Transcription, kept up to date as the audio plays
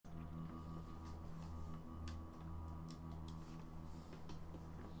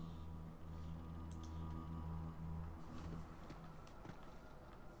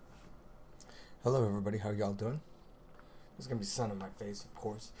Hello everybody, how y'all doing? There's gonna be sun on my face, of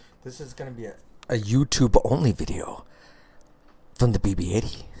course. This is gonna be a YouTube only video from the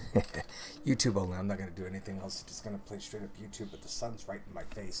BB-80. YouTube only, I'm not gonna do anything else, just gonna play straight up YouTube, but the sun's right in my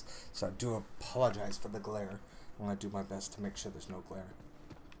face, so I do apologize for the glare. I'm gonna do my best to make sure there's no glare.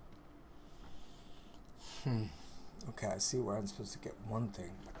 Okay, I see where I'm supposed to get one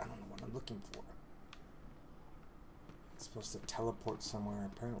thing, but I don't know what I'm looking for. It's supposed to teleport somewhere,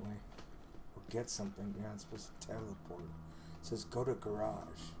 apparently. Or get something. Yeah, it's supposed to teleport. It says go to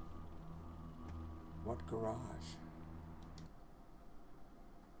garage. What garage?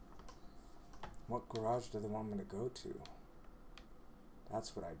 What garage do they want me to go to?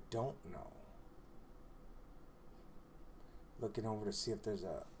 That's what I don't know. Looking over to see if there's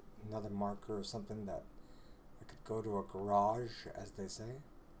another marker or something that I could go to a garage, as they say. And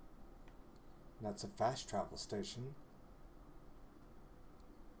that's a fast travel station.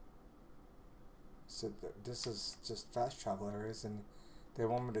 So this is just fast travel areas, and they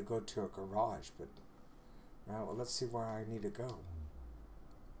want me to go to a garage, but alright, well, let's see where I need to go.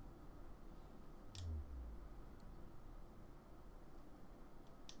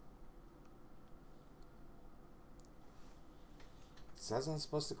 It says I'm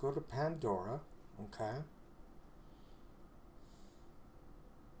supposed to go to Pandora. Okay.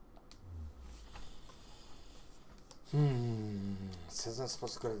 It says I'm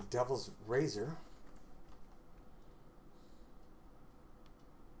supposed to go to the Devil's Razor.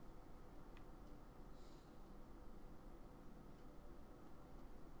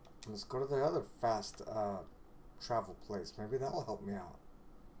 Let's go to the other fast travel place. Maybe that'll help me out.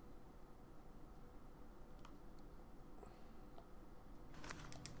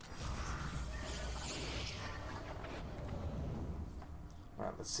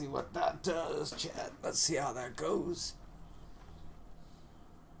 Alright, let's see what that does, chat. Let's see how that goes.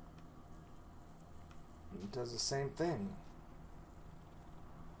 It does the same thing.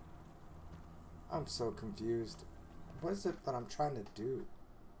 I'm so confused. What is it that I'm trying to do?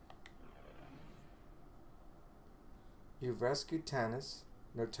 You've rescued Tanis.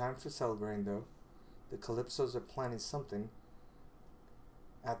 No time for celebrating, though. The Calypsos are planning something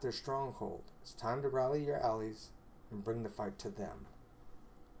at their stronghold. It's time to rally your allies and bring the fight to them.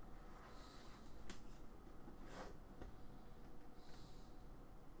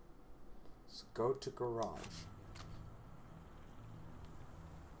 So go to garage.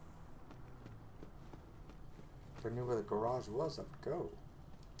 If I knew where the garage was, I would go.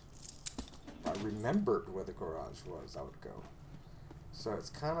 If I remembered where the garage was, I would go. So it's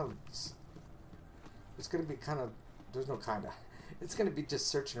kind of, it's going to be kind of, there's no kind of, it's going to be just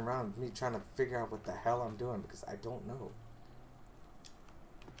searching around, me trying to figure out what the hell I'm doing, because I don't know.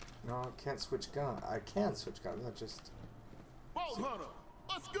 No, I can't switch gun. I can switch guns, not just... Bolt Hunter,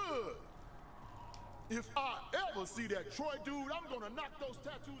 what's good? If I ever see that Troy dude, I'm going to knock those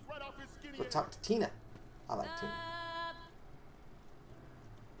tattoos right off his skinny Go ass. talk to Tina. I like Tina.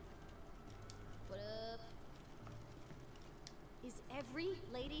 What up? Is every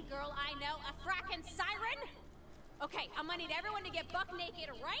lady girl I know a frackin' siren? Okay, I'm gonna need everyone to get buck naked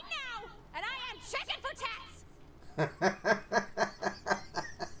right now, and I am checking for tats!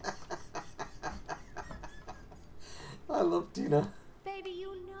 I love Tina. Baby,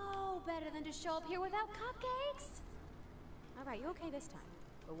 you know better than to show up here without cupcakes. Alright, you're okay this time,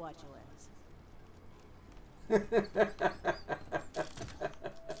 but watch your ass.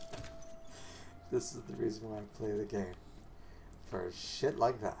 This is the reason why I play the game. For shit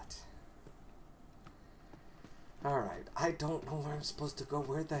like that. Alright, I don't know where I'm supposed to go.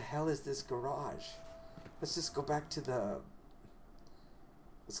 Where the hell is this garage? Let's just go back to the...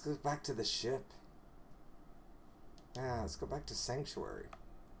 Let's go back to the ship. Yeah, let's go back to Sanctuary.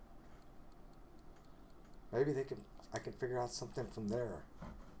 Maybe I can figure out something from there.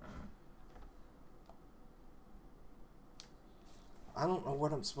 I don't know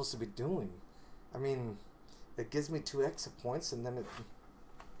what I'm supposed to be doing. I mean, it gives me 2 exit points, and then it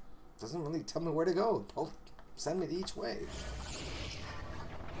doesn't really tell me where to go. Both send me to each way.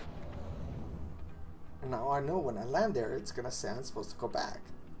 And now I know when I land there, it's gonna say I'm supposed to go back.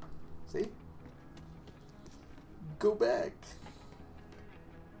 See? Go back.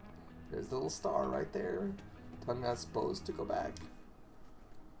 There's the little star right there, telling me I'm supposed to go back.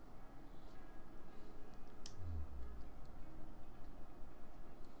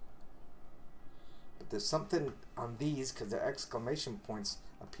 There's something on these because the exclamation points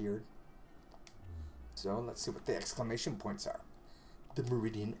appeared. So let's see what the exclamation points are. The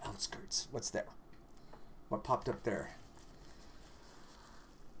Meridian Outskirts. What's there? What popped up there?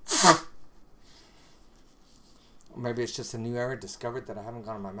 Maybe it's just a new area discovered that I haven't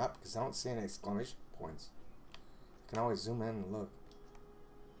got on my map because I don't see any exclamation points. I can always zoom in and look.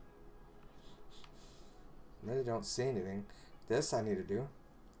 Really don't see anything. This I need to do.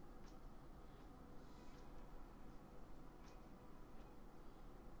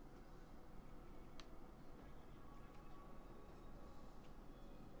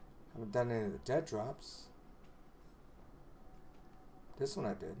 Haven't done any of the dead drops. This one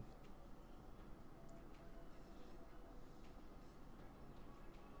I did.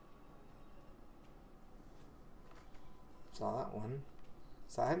 Saw that one.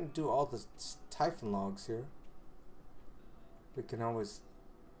 So I didn't do all the Typhon logs here. We can always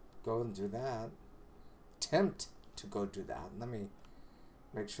go and do that. Attempt to go do that. Let me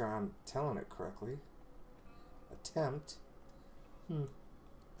make sure I'm telling it correctly. Attempt. Oh,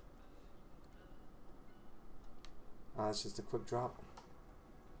 it's just a quick drop.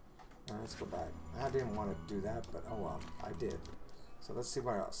 Alright, let's go back. I didn't want to do that, but oh well, I did. So let's see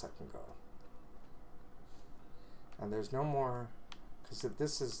where else I can go. And there's no more, because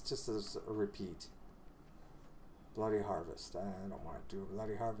this is just a repeat. Bloody Harvest. I don't want to do a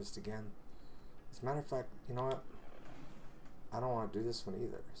Bloody Harvest again. As a matter of fact, you know what? I don't want to do this one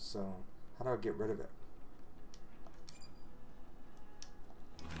either. So, how do I get rid of it?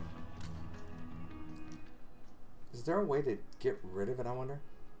 Is there a way to get rid of it, I wonder?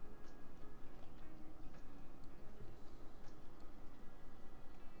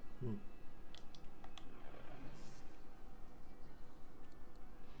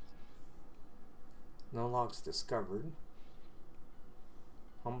 No logs discovered.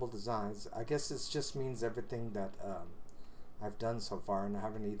 Humble designs. I guess this just means everything that I've done so far and I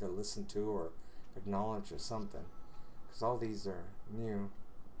haven't either listened to or acknowledged or something. Because all these are new.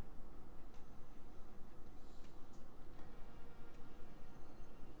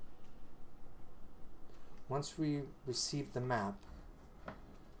 Once we receive the map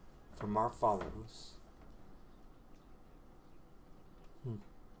from our followers,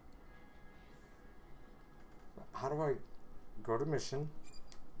 how do I go to mission?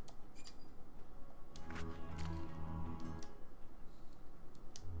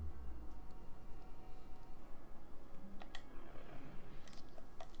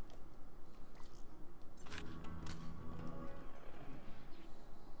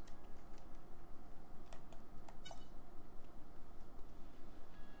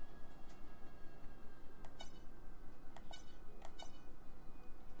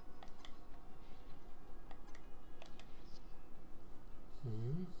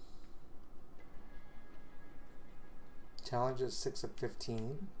 Challenges 6 of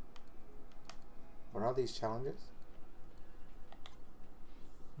 15. What are these challenges?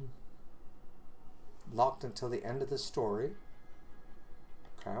 Locked until the end of the story.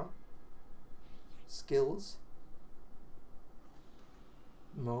 Okay. Skills.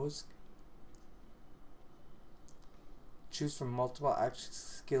 Mo's. Choose from multiple action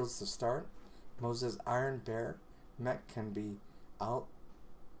skills to start. Moses' Iron Bear mech can be outfitted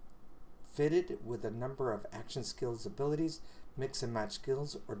with a number of action skills abilities, mix and match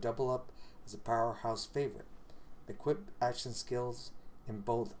skills, or double up as a powerhouse favorite. Equip action skills in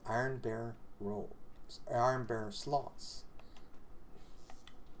both Iron Bear slots.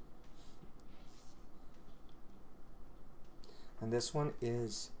 And this one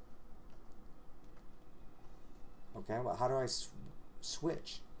is okay. Well, how do I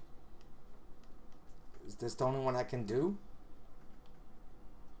switch? Is this the only one I can do?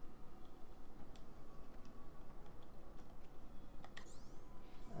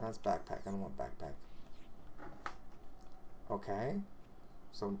 That's backpack. I don't want backpack. Okay.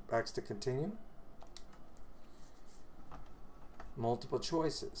 So back to continue. Multiple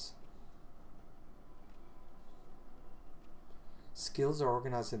choices. Skills are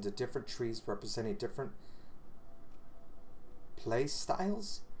organized into different trees representing different play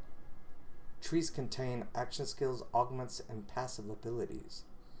styles. Trees contain action skills, augments, and passive abilities.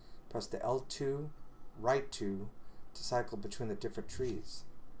 Press the L2, right 2 to cycle between the different trees.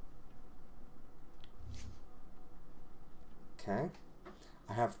 Okay.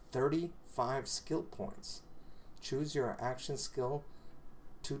 I have 35 skill points. Choose your action skill.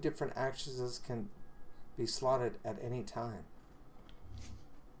 2 different actions can be slotted at any time.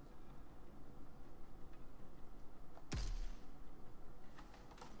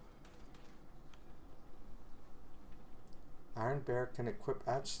 Iron Bear can equip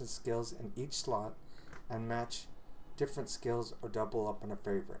action skills in each slot and match different skills or double up on a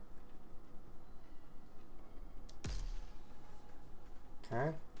favorite.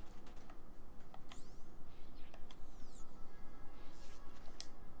 Okay.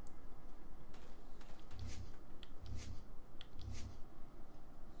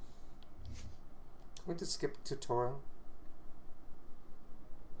 we just skip tutorial?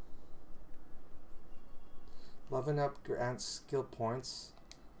 Leveling up grants skill points.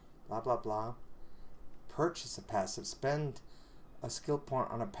 Blah blah blah. Purchase a passive. Spend a skill point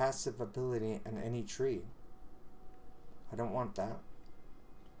on a passive ability in any tree. I don't want that.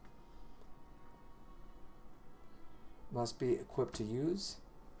 Must be equipped to use.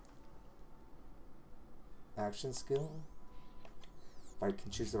 Action skill. If I can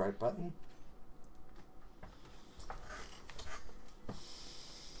choose the right button.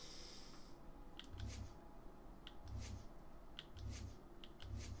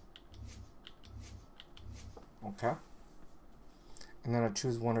 Okay. And then I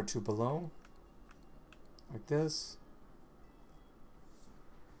choose one or two below. Like this.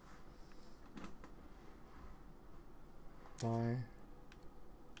 Die.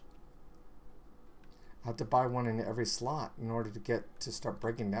 I have to buy one in every slot in order to get to start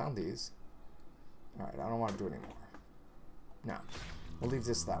breaking down these. Alright, I don't want to do it anymore. No. We'll leave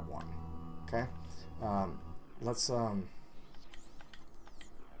this that one. Okay? Let's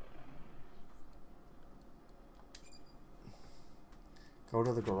go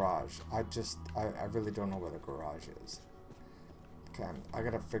to the garage. I really don't know where the garage is. Okay, I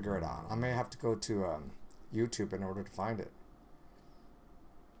gotta figure it out. I may have to go to YouTube in order to find it.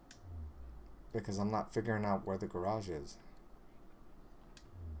 Because I'm not figuring out where the garage is.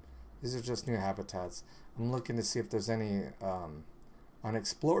 These are just new habitats. I'm looking to see if there's any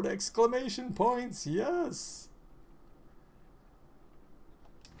unexplored exclamation points. Yes!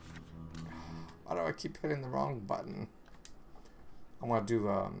 Why do I keep hitting the wrong button? I want to do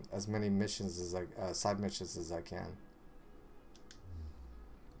as many missions as side missions as I can.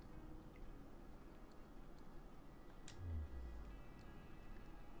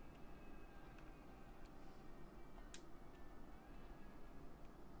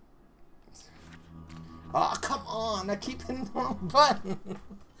 Oh, come on! I keep hitting the wrong button.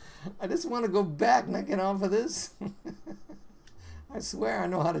 I just want to go back and I get off of this. I swear I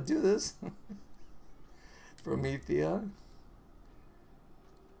know how to do this. Promethea.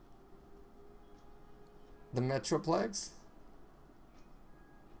 The Metroplex.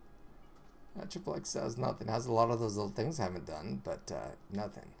 Metroplex has nothing. Has a lot of those little things I haven't done, but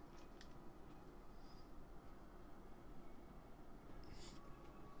nothing.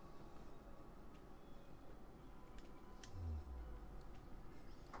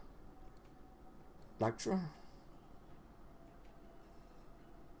 Electra.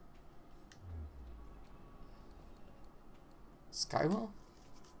 Skywell?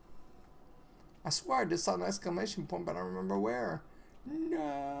 I swear I just saw an exclamation point, but I don't remember where.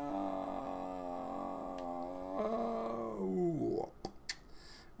 No.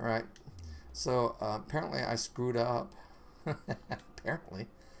 Alright. So, apparently I screwed up. Apparently.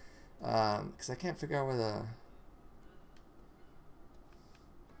 Because I can't figure out where the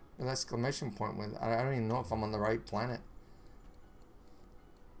exclamation point went. I don't even know if I'm on the right planet.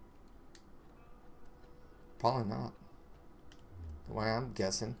 Probably not. The way I'm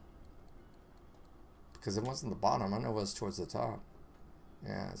guessing. Because it wasn't the bottom. I know it was towards the top.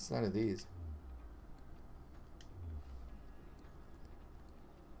 Yeah, it's none of these.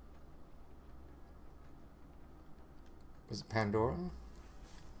 Was it Pandora?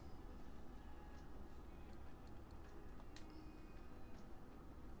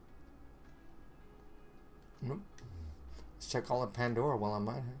 Nope. Let's check all of Pandora while I'm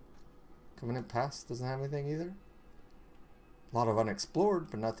out here. Covenant Pass doesn't have anything either. A lot of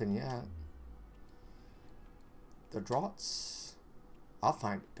unexplored, but nothing yet. The Draughts. I'll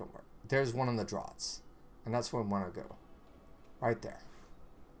find it, don't worry. There's one in the Draughts. And that's where I want to go. Right there.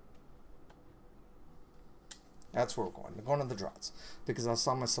 That's where we're going. We're going to the Draughts. Because I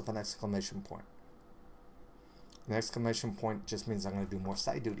saw myself an exclamation point. An exclamation point just means I'm going to do more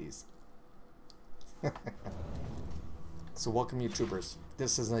side duties. So welcome YouTubers.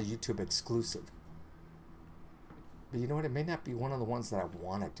 This is a YouTube exclusive. But you know what? It may not be one of the ones that I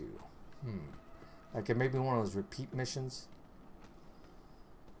want to do. Like it may be one of those repeat missions.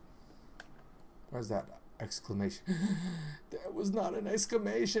 Where's that exclamation? That was not an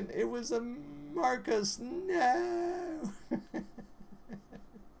exclamation. It was a Marcus. No.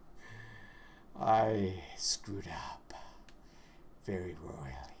 I screwed up very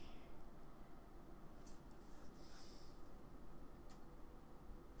royally.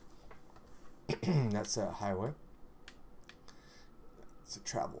 That's a highway. It's a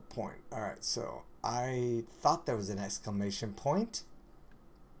travel point. Alright, so I thought there was an exclamation point.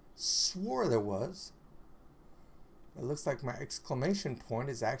 Swore there was. It looks like my exclamation point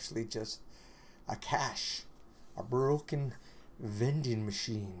is actually just a cache. A broken vending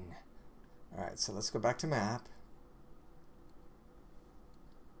machine. Alright, so let's go back to map.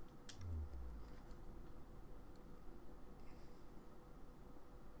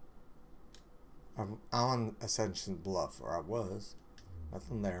 I'm on Ascension Bluff, or I was.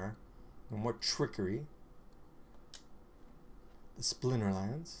 Nothing there. No more trickery. The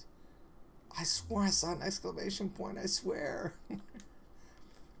Splinterlands. I swear I saw an exclamation point, I swear. I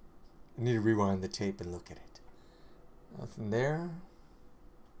need to rewind the tape and look at it. Nothing there.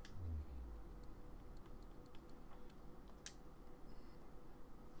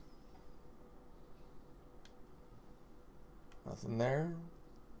 Nothing there.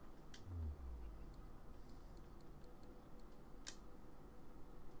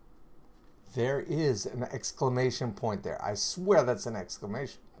 There is an exclamation point there. I swear that's an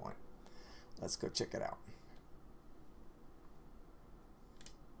exclamation point. Let's go check it out.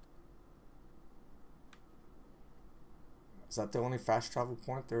 Is that the only fast travel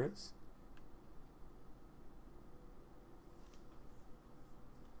point there is?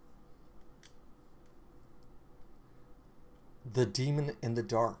 The Demon in the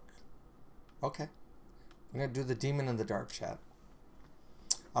Dark. Okay. I'm going to do the Demon in the Dark chat.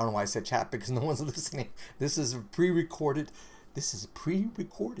 I don't know why I said chat, because no one's listening. This is pre-recorded. This is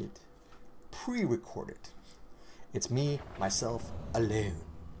pre-recorded. Pre-recorded. It's me, myself, alone.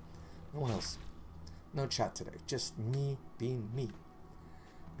 No one else. No chat today. Just me being me.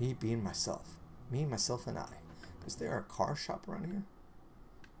 Me being myself. Me, myself, and I. Is there a car shop around here?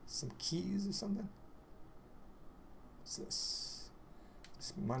 Some keys or something? What's this?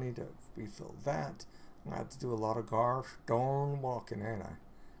 This money to refill that. I'm going to have to do a lot of gosh darn walking, ain't I?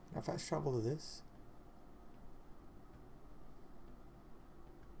 Can I fast travel to this?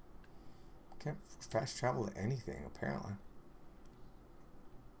 Can't fast travel to anything, apparently.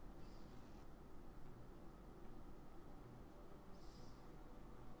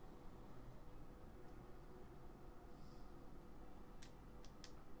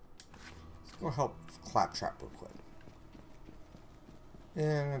 Let's go help Claptrap real quick.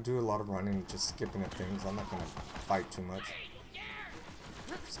 Yeah, I'm gonna do a lot of running, just skipping at things. I'm not gonna fight too much.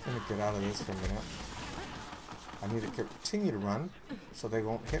 Just gonna get out of this for a minute. I need to continue to run so they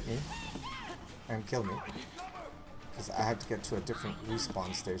won't hit me and kill me, because I have to get to a different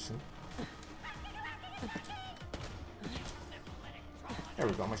respawn station. There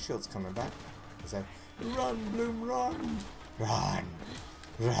we go, my shield's coming back. Is that run, Bloom, run! Run!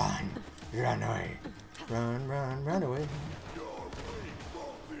 Run! Run away! Run, run, run away!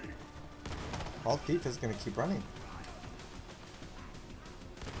 All Thief is gonna keep running.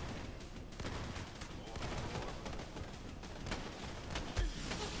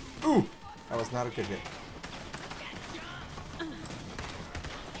 Ooh! That was not a good hit.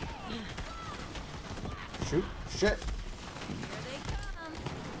 Shoot! Shit!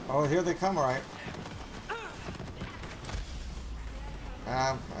 Oh, here they come, alright.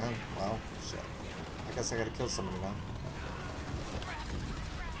 Well, shit. I guess I gotta kill somebody now.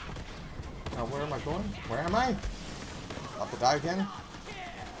 Now, where am I going? Where am I? About to die again?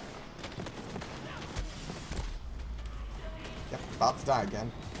 Yep, about to die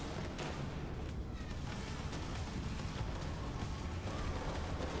again.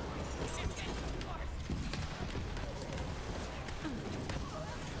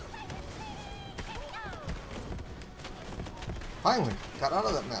 Finally, got out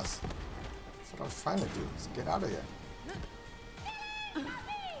of that mess. That's what I was trying to do, is get out of here.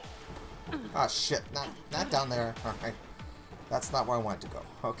 Ah, shit, not down there. Alright. That's not where I wanted to go.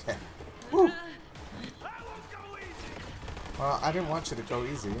 Okay. Woo. Well, I didn't want you to go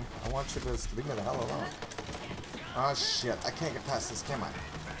easy. I want you to just leave me the hell alone. Oh, shit. I can't get past this, can I?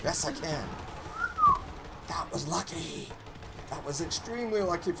 Yes, I can. That was lucky. That was extremely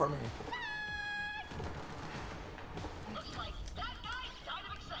lucky for me.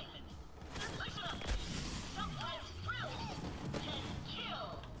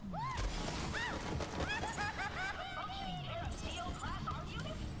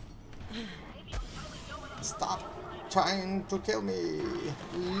 Stop trying to kill me.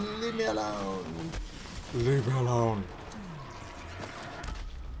 Leave me alone. Leave me alone.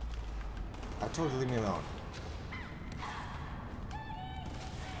 I told you leave me alone.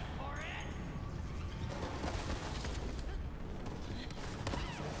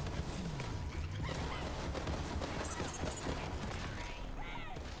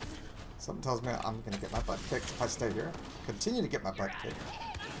 Something tells me I'm gonna get my butt kicked if I stay here. Continue to get my butt kicked.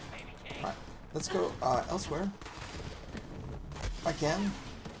 Alright. Let's go elsewhere. Again.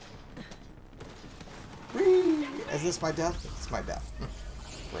 Whee! Is this my death? It's my death.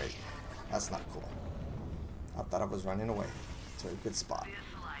 Great. That's not cool. I thought I was running away to a good spot.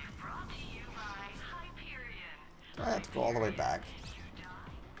 This life brought to you I have to go all the way back.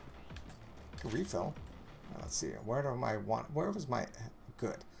 Refill. Let's see. Where do I want? Where was my?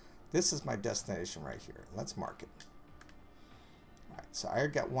 Good. This is my destination right here. Let's mark it. All right. So I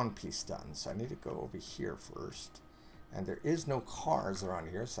got one piece done. So I need to go over here first. And there is no cars around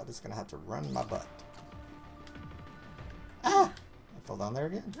here, so I'm just gonna have to run my butt. Ah! I fell down there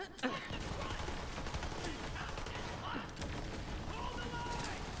again.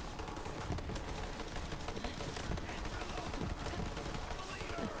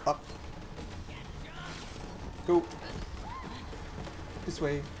 Up. Go. This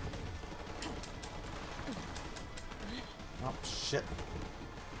way. Oh, shit.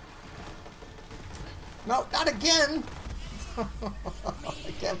 No, not again!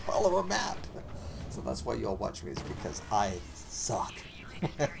 I can't follow a map. So that's why you all watch me, is because I suck.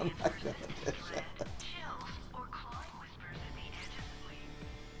 I'm not good at this shit.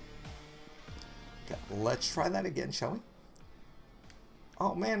 Okay, let's try that again, shall we?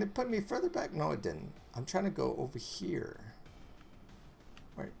 Oh man, it put me further back. No, it didn't. I'm trying to go over here.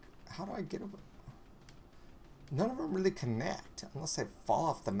 Wait, how do I get over? None of them really connect unless I fall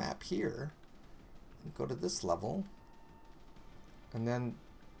off the map here and go to this level. And then,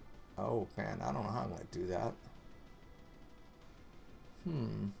 oh man, I don't know how I'm going to do that.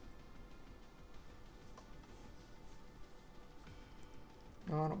 No,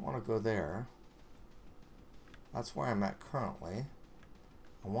 I don't want to go there. That's where I'm at currently.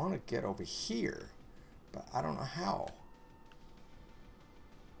 I want to get over here, but I don't know how.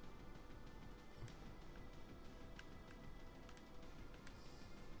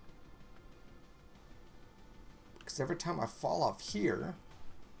 Because every time I fall off here,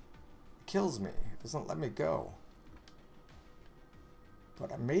 it kills me. It doesn't let me go.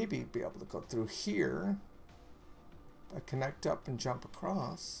 But I maybe be able to go through here. If I connect up and jump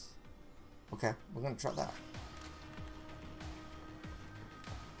across. Okay, we're going to try that.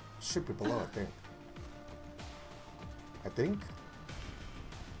 Should be below, I think.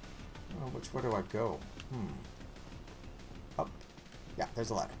 Oh, which way do I go? Up. Yeah,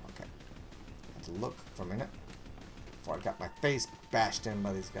 there's a ladder. Okay. I have to look for a minute before I got my face bashed in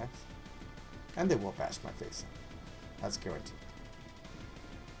by these guys. And they will bash my face in. That's guaranteed.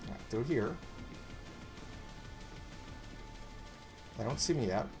 Alright, through here. They don't see me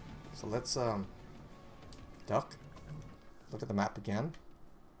yet. So let's duck. Look at the map again.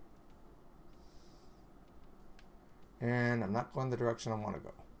 And I'm not going the direction I want to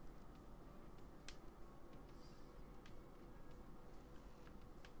go.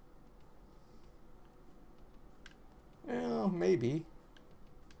 Well, maybe.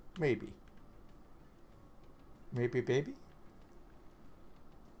 Maybe. Maybe, baby?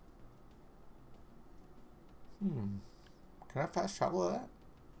 Can I fast travel to that?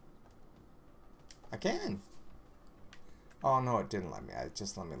 I can. Oh, no, it didn't let me. It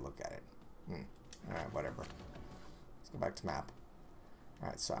just let me look at it. Alright, whatever. Go back to map.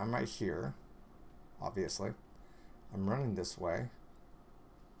 Alright, so I'm right here. Obviously. I'm running this way.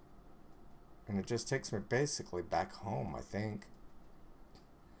 And it just takes me basically back home, I think.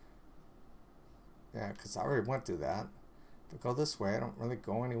 Yeah, because I already went through that. If I go this way, I don't really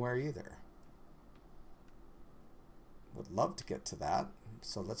go anywhere either. Would love to get to that.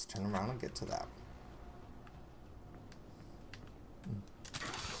 So let's turn around and get to that.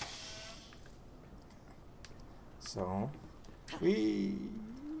 So, we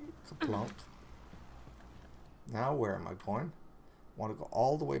kaplunk. Now where am I going? I want to go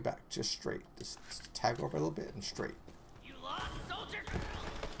all the way back, just straight. Just tag over a little bit and straight. You lost, soldier?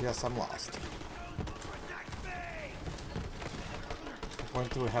 Yes, I'm lost. I'm going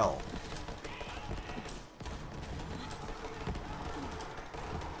through hell.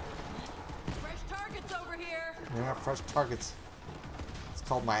 Fresh targets over here. Yeah, fresh targets. It's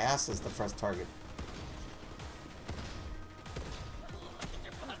called my ass is the fresh target.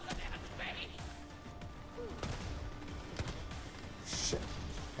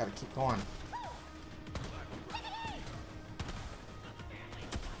 Gotta keep going.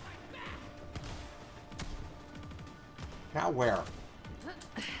 Now where?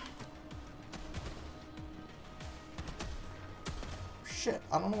 Shit,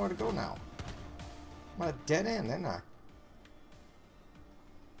 I don't know where to go now. I'm at a dead end, ain't I?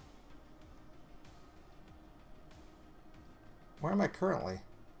 Where am I currently?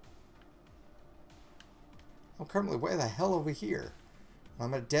 I'm currently way the hell over here.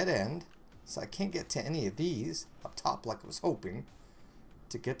 I'm at a dead end, so I can't get to any of these up top like I was hoping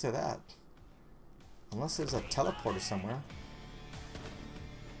to get to that. Unless there's a teleporter somewhere.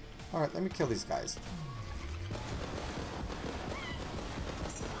 Alright, let me kill these guys.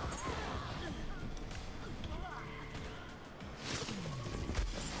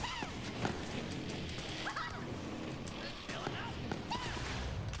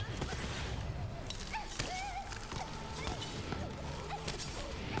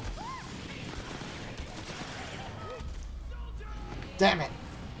 Damn it!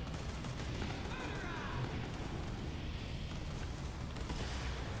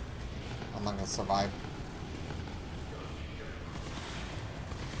 I'm not gonna survive.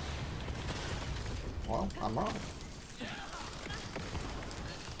 Well, I'm wrong.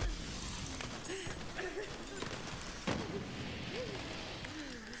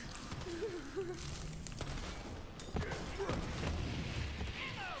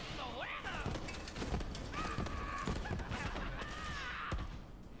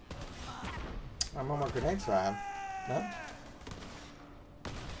 I'm on my grenades, so I have. No?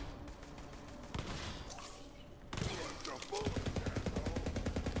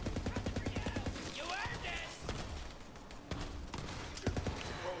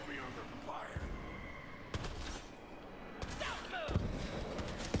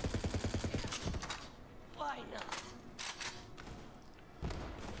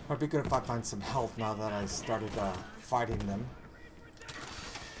 It'd be good if I find some health now that I started fighting them.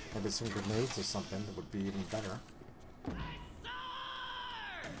 Maybe some grenades or something that would be even better.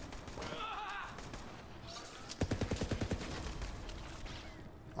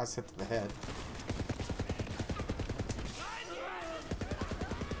 I was hit to the head.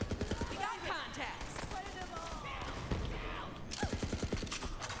 We got contacts.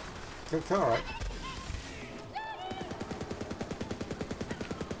 Good kill, right?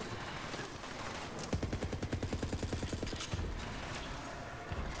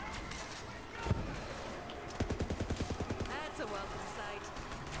 That's a welcome sight.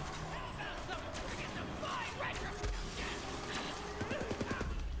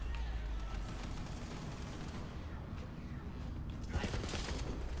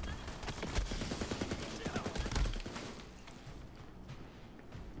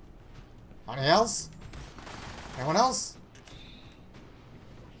 Anyone else? Anyone else?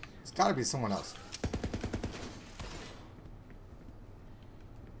 There's gotta be someone else.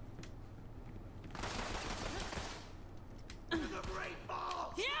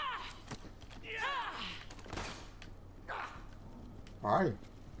 Where are you?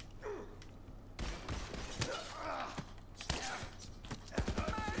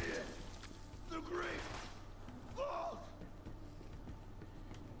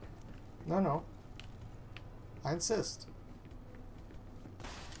 No, no. I insist.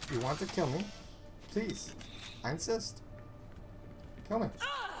 You want to kill me? Please. I insist. Kill me.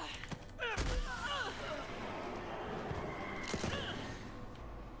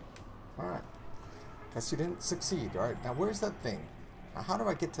 Alright. Guess you didn't succeed. Alright, now where's that thing? Now how do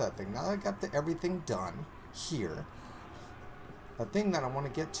I get to that thing? Now that I got everything done here. The thing that I want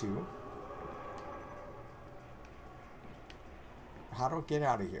to get to. How do I get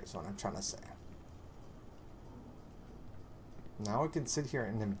out of here is what I'm trying to say. Now I can sit here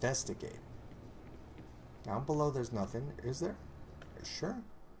and investigate. Down below there's nothing. Is there? Are you sure?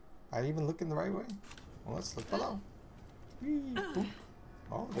 Are you even looking the right way? Well, let's look below. Whee, boop.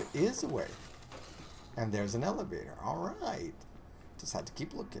 Oh, there is a way. And there's an elevator. Alright. Just had to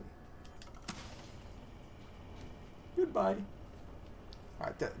keep looking. Goodbye.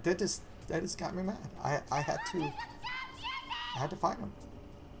 Alright, that just got me mad. I had to find him.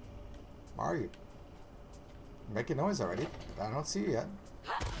 Where are you? You're making noise already, but I don't see you yet.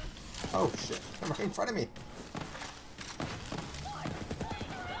 Oh shit, I'm right in front of me.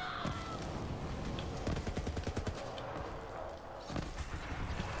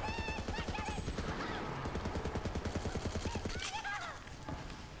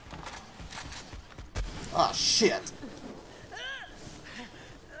 Oh shit.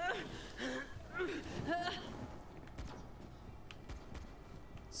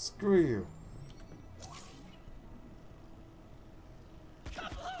 Screw you.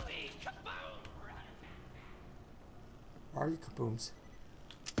 Where are you, kabooms?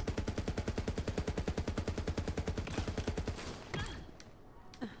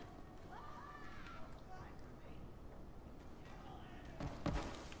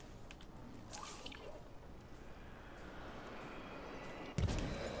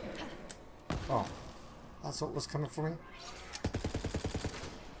 Oh, that's what was coming for me?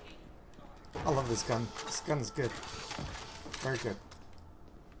 I love this gun. This gun is good. Very good.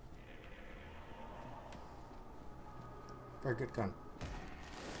 Very good gun.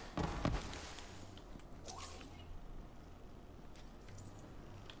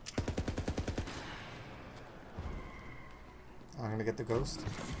 I'm gonna get the ghost.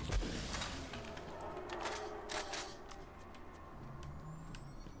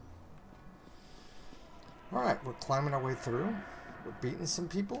 Alright, we're climbing our way through. We're beating some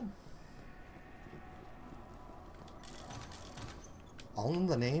people. All in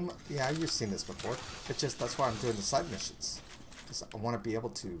the name? Yeah, you've seen this before. It's just that's why I'm doing the side missions. Because I want to be able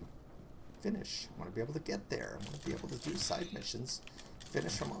to finish. I want to be able to get there. I want to be able to do side missions,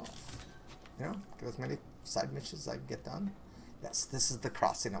 finish them off. You know, get as many side missions as I can get done. Yes, this is the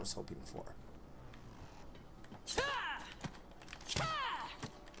crossing I was hoping for.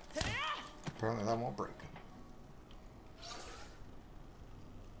 Apparently that won't break.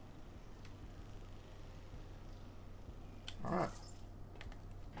 Alright.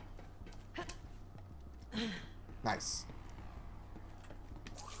 Nice.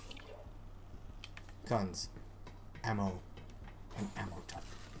 Guns, ammo, and ammo type.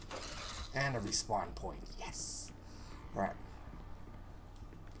 And a respawn point. Yes! Alright.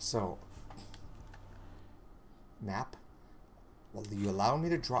 So, map. Will you allow me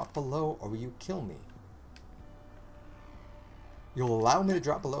to drop below, or will you kill me? You'll allow me to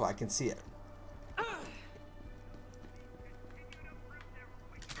drop below, I can see it.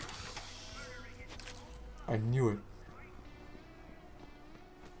 I knew it.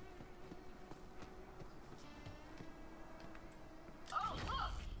 Oh,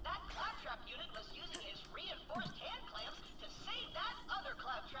 look! That claptrap unit was using its reinforced hand clamps to save that other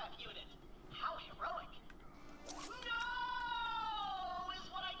claptrap unit. How heroic. No!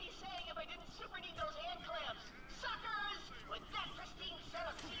 Is what I'd be saying if I didn't super need those hand clamps. Suckers! With that pristine set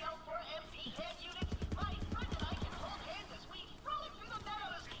of CL4MP hand units, my friend and I can hold hands as we frolic through the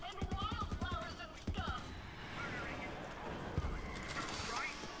meadows and wildflowers and stuff.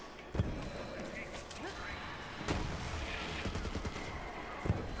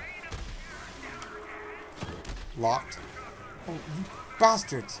 Locked. Oh, you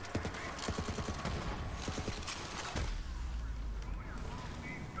bastards!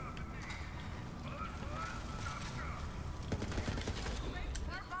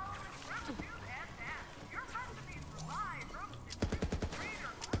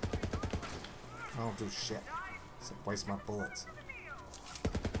 I don't do shit. Except waste my bullets.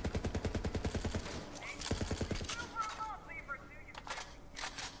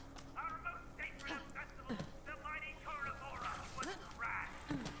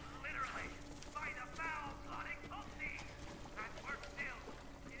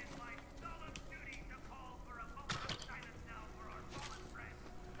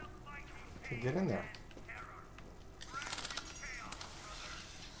 Get in there.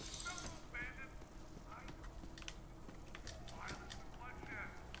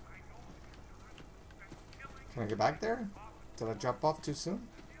 Can I get back there? Did I jump off too soon?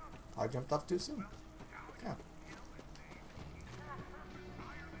 I jumped off too soon. Yeah.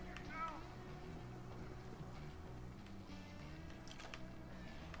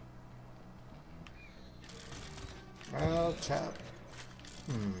 Well, chat.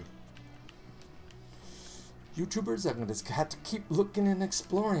 YouTubers, I'm going to have to keep looking and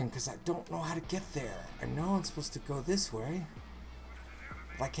exploring because I don't know how to get there. I know I'm supposed to go this way,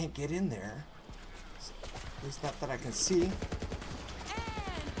 but I can't get in there. At least not that I can see. And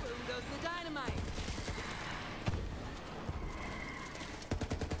boom goes the dynamite.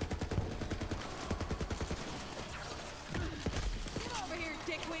 Get over here,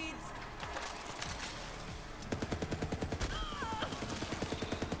 dickweeds.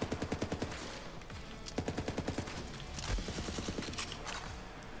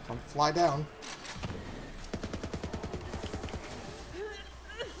 Come fly down.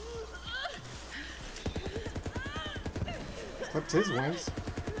 Clipped his wings.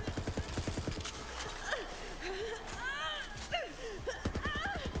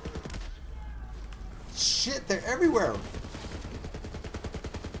 Shit, they're everywhere.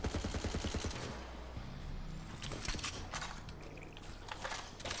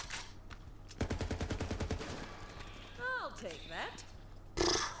 I'll take that.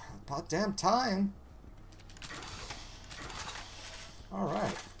 About damn time.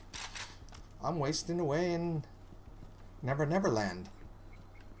 Alright. I'm wasting away in Never Never Land.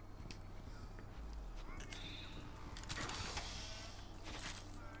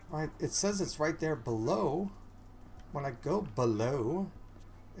 Alright, it says it's right there below. When I go below,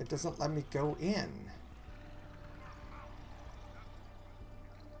 it doesn't let me go in.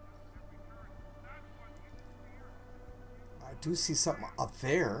 I do see something up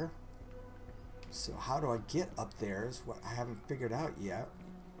there. So how do I get up there is what I haven't figured out yet.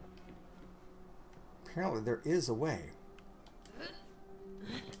 Apparently there is a way.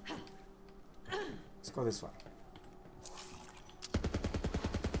 Let's go this way.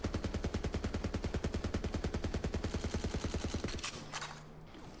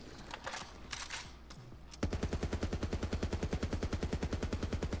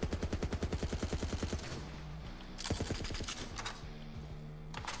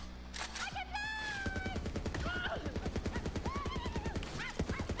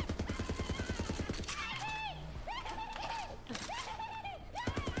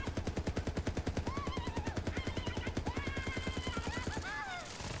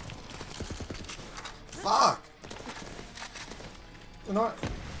 Fuck! You know what?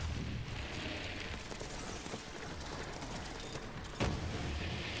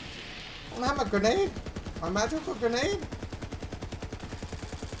 I don't have a grenade? My magical grenade?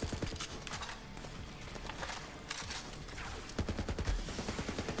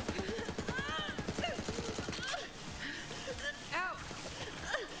 Ow!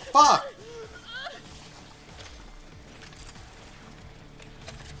 Fuck!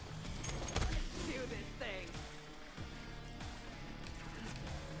 Do this thing.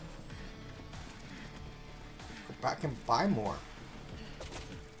 Go back and buy more.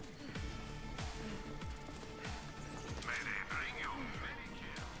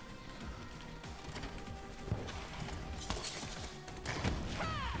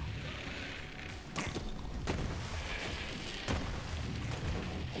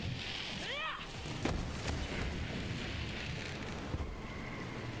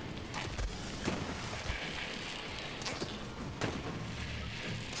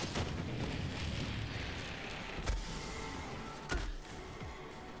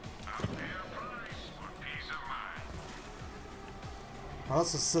 What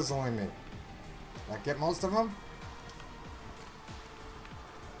else is sizzling me? Did I get most of them?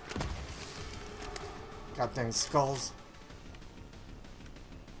 Goddamn skulls.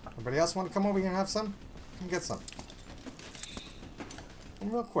 Anybody else want to come over here and have some? Come get some.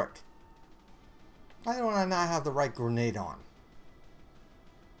 And real quick. Why don't I not have the right grenade on?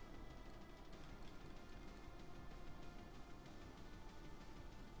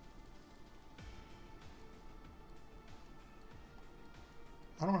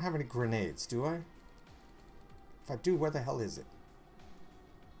 I don't have any grenades, do I? If I do, where the hell is it?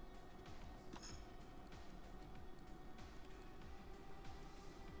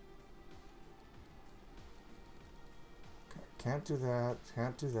 Okay, can't do that,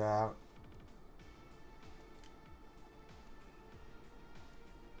 can't do that.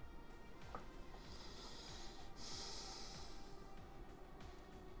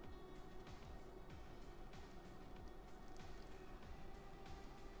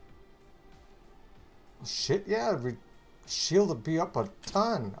 Shit, yeah, shield would be up a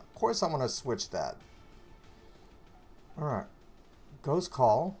ton. Of course I want to switch that. Alright. Ghost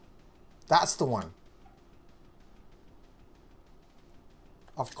Call. That's the one.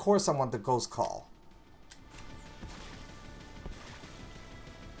 Of course I want the Ghost Call.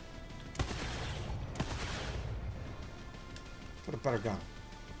 Get a better gun.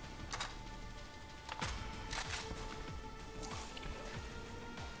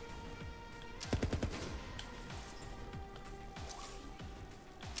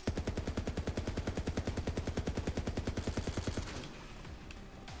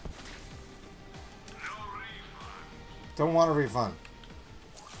 Don't want a refund.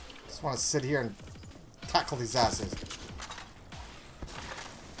 Just want to sit here and tackle these asses.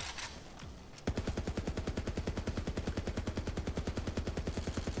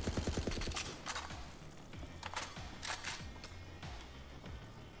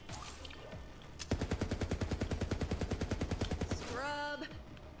 Scrub.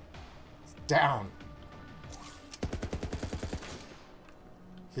 Down.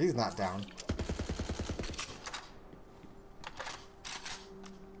 He's not down.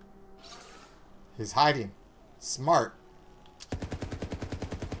 He's hiding. Smart.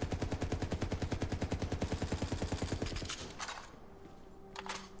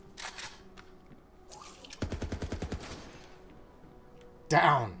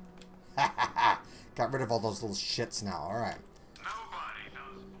 Down. Got rid of all those little shits now. Alright.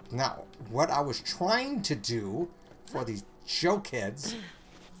 Now, what I was trying to do for these jokeheads,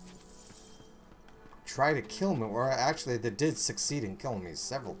 try to kill me, or actually they did succeed in killing me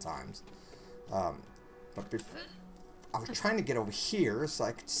several times. But I was trying to get over here so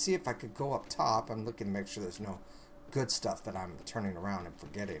I could see if I could go up top. I'm looking to make sure there's no good stuff that I'm turning around and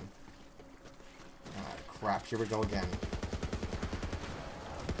forgetting. Alright, crap, here we go again.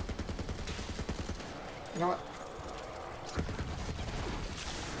 You know what?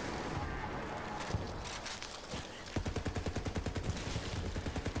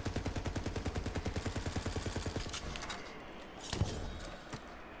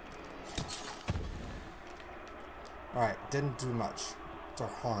 Alright, didn't do much to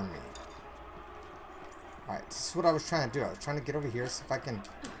harm me. Alright, this is what I was trying to do. I was trying to get over here, see if I can...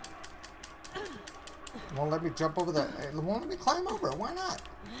 It won't let me jump over the... It won't let me climb over. Why not?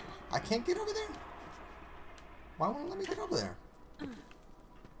 I can't get over there? Why won't it let me get over there? Do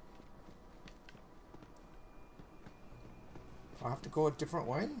I have to go a different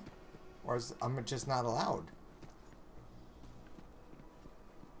way? Or is I'm just not allowed?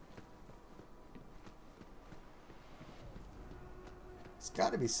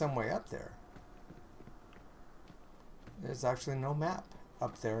 got to be some way up there. There's actually no map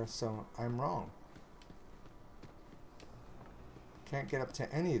up there, so I'm wrong. Can't get up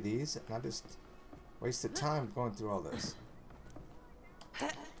to any of these, and I just wasted time going through all this.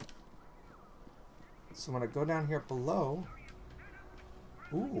 So when I go down here below,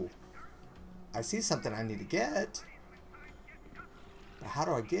 ooh, I see something I need to get. But how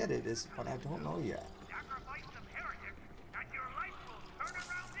do I get it is what I don't know yet. Sacrifice some heretics, and your life will turn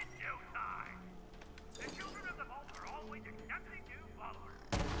around in no time. The children of the vault are always accepting new followers.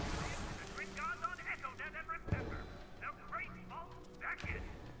 The twin gods on Echo Dead and remember, the great vault beckons.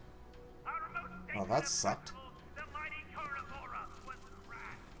 Our most Oh, that sucked. the mighty Carnivora was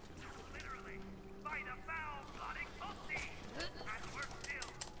crashed, literally, by the foul-blooded Tulsi. And worse still,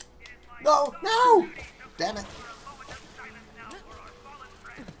 it is my No, no! Damn it. for a moment of silence now for our fallen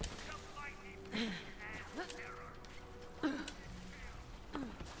friend, the mighty Pain and Terror.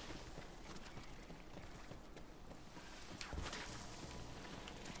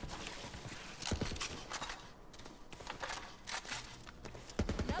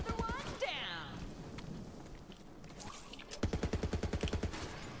 Another one down.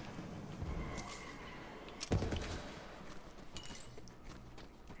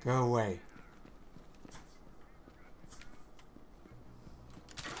 Go away.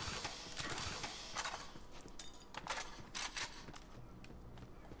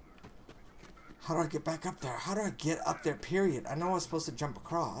 How do I get back up there? How do I get up there, period? I know I was supposed to jump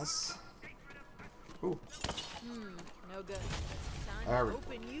across. Ooh, No good. Time There to we go.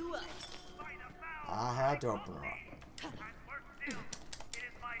 open you up. I had to open her up. And worse still, it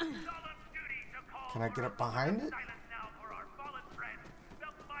is my solemn duty to call Can I get up behind it? silence now for our fallen friend, the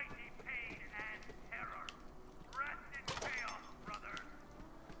mighty Pain and Terror. Rest in chaos, brothers.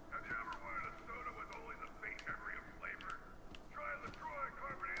 Have you ever wanted a soda with only the faint memory of flavor? Try the Troy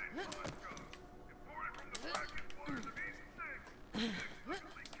carbonated vodka. Imported from the brackish waters of East Six.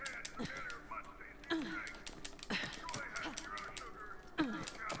 Explicitly canned in the manner of much tasty drink. Troy has zero sugar, zero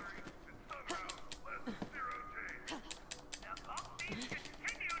calories, and somehow less than zero taste. The Vaulties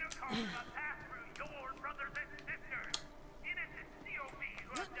continue to carve a path through your brothers and sisters. Innocent COBs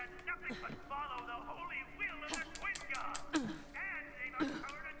who have done nothing but follow the holy will of the Twin God. And they've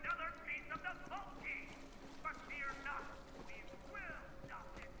uncovered another piece of the Vault Key. But fear not, we will not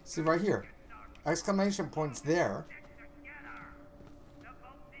let See right here. Exclamation points there. together. The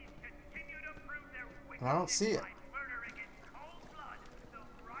Vaulties continue to prove their And I don't see it. by murdering in cold blood the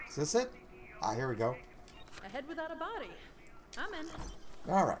right Is this it? Ah, here we go. A head without a body. I'm in.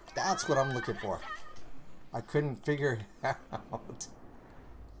 Alright, that's what I'm looking for. I couldn't figure it out.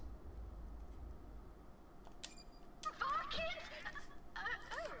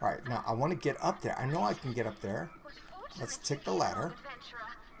 Alright, now I want to get up there. I know I can get up there. Let's take the ladder.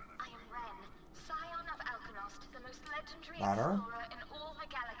 I am Ren, scion of Alkanost, the most legendary Ladder. explorer in all the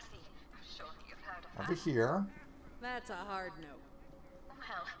galaxy. Surely you've heard of Over her. here. That's a hard no. Well,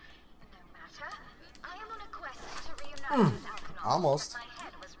 no matter. I am on a quest to reunite with Alkanost. Almost. My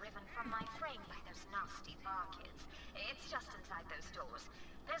head was riven from my frame by those nasty bar kids. It's just inside those doors.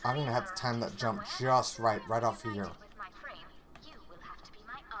 There's I'm gonna have to time that jump just right off here. United with my frame, you will have to be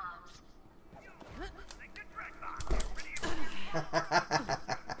my arms.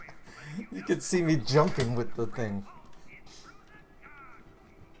 You can see me jumping with the thing.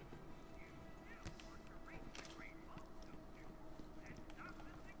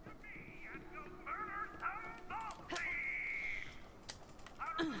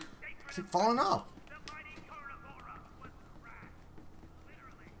 Keep falling off. The mighty Carnivora was crashed,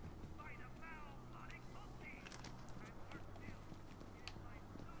 literally, by the foul-blooded Tulsi. And worse still, it is my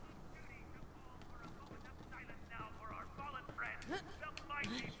solemn duty to call for a moment of silence now for our fallen friend, the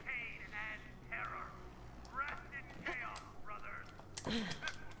mighty Pain and Terror. Rest in chaos, brothers.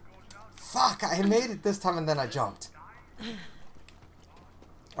 Fuck, I made it this time and then I jumped.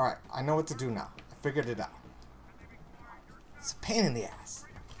 Alright, I know what to do now. I figured it out. It's a pain in the ass.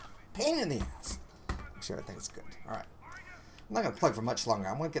 Pain in the ass. Make sure everything's good. Alright. I'm not going to play for much longer.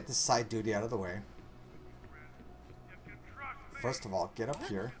 I'm going to get this side duty out of the way. First of all, get up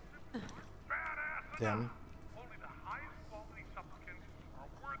here. Then, Only the highest quality supplicants are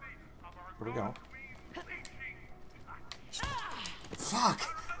worthy of our here we go. queen leeching.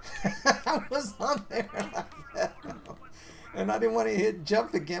 Fuck! I was on there. And I didn't want to hit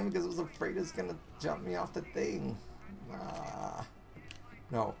jump again because I was afraid it's going to jump me off the thing.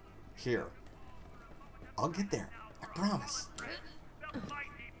 No. Here. I'll get there. I promise. The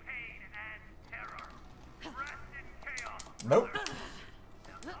mighty Pain and Terror. Rest in chaos. Nope.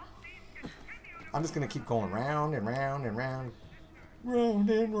 I'm just going to keep going round and round and round. Round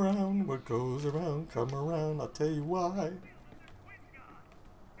and round, what goes around, come around, I'll tell you why. And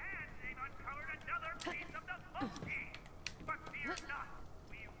they've uncovered another piece of the monkey. But fear not,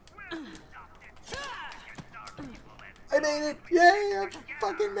 we will stop this against our people and I made it! Yay! I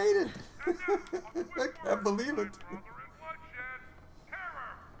fucking made it! I can't believe it. brother in bloodshed,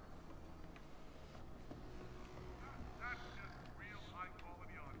 terror. That's just real high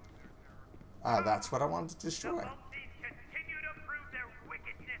quality audio there, terror. Ah, that's what I wanted to destroy. Multis continue to prove their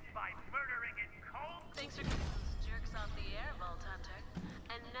wickedness by murdering in cold. Thanks for keeping those jerks off the air, Vault Hunter.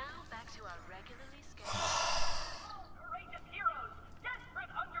 And now back to our regularly scheduled. Courageous heroes,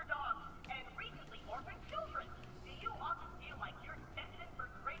 desperate underdogs, and recently orphaned children. Do you often feel like you're destined for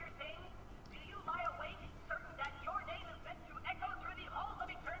greater things? Do you lie awake, certain that your name is meant to echo through the halls of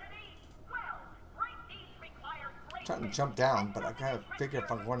eternity? Well, great deeds require great. Trying to jump down, but I gotta figure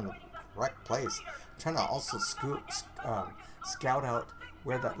if I'm going in the correct place. I'm trying to also scout out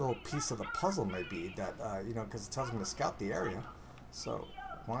where that little piece of the puzzle may be. That you know, because it tells me to scout the area. So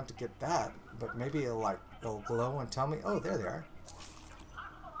I wanted to get that, but maybe it'll glow and tell me. Oh, there they are.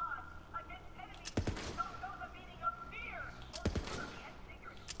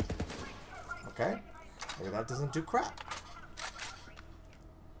 Okay, maybe that doesn't do crap.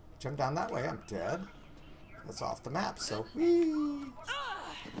 Jump down that way, I'm dead. That's off the map, so whee!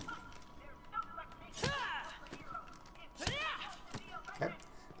 Okay,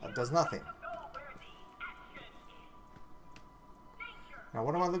 that does nothing. Now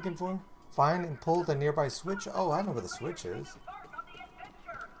what am I looking for? Find and pull the nearby switch. Oh, I know where the switch is.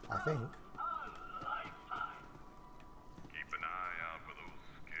 I think. Keep an eye out for those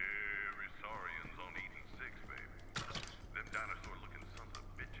scary saurians on Eden 6, baby. Them dinosaur-looking sons of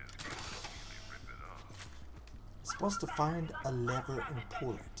bitches can really rip it off. Supposed to find a lever and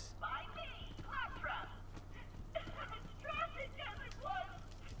pull it.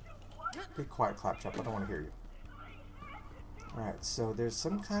 Be quiet, Claptrap. I don't want to hear you. Alright, so there's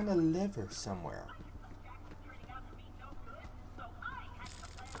some kind of lever somewhere.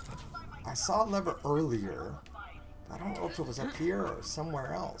 I saw a lever earlier. But I don't know if it was up here or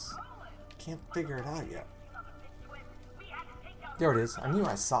somewhere else. Can't figure it out yet. There it is. I knew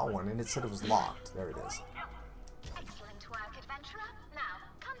I saw one and it said it was locked. There it is. Excellent work, adventurer. Now,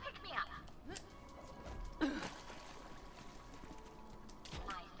 come pick me up.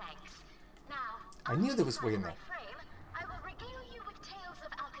 My thanks. Now, I knew there was way in there. frame, I will regale you with tales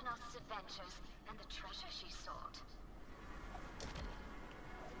of Alkanost's adventures and the treasure she sought.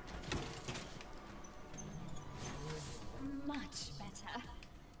 Much better.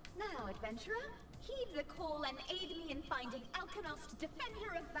 Now, adventurer, heed the call and aid me in finding Alkanost,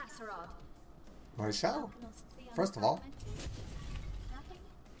 defender of Basarod. I shall. Alkanost the First of all, unfragmented? Nothing?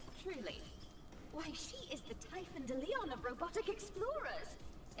 Truly. Why, she is the Typhon de Leon of robotic explorers.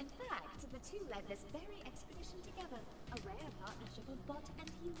 In fact, the two led this very expedition together, a rare partnership of bot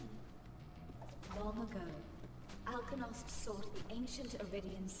and human. Long ago, Alkanost sought the ancient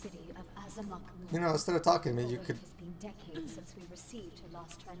Iridian city of Azamak. you know, instead of talking to me, you Although could it has been decades since we received her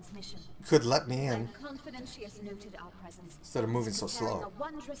last transmission. let me in. I'm confident she has noted our presence. Instead of moving so Preparing slow. A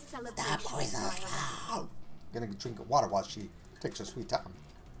wondrous celebration. Stop moving so of my slow. Gonna drink water while she takes her sweet time.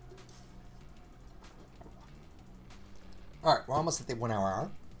 Alright, we're almost at the 1 hour.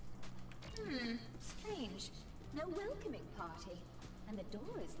 Strange. No welcoming party. And the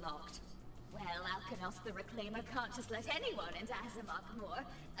door is locked. Well, Alkanost the Reclaimer can't just let anyone into Azamak Moor.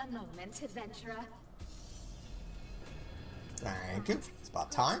 A moment, adventurer. Thank you. It's about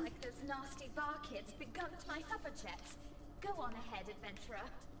Looks time. like those nasty bar kids begumped my hover jets. Go on ahead, adventurer.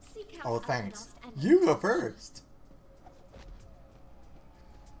 Seek out Oh, thanks. Alkanost and You go first.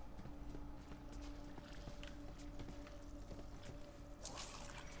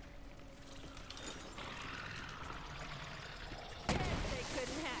 They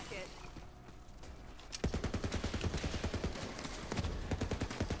couldn't hack it.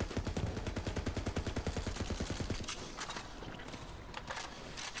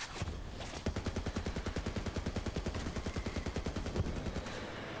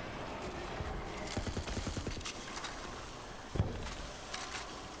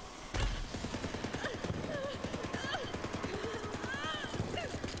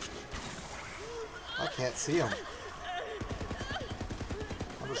 I can't see him.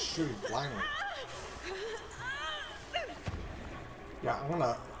 I'm just shooting blindly. Yeah, I'm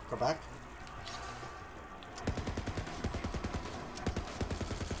gonna go back.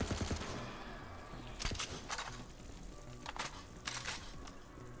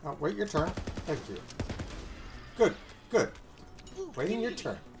 Oh, wait your turn. Thank you. Good, good. Waiting your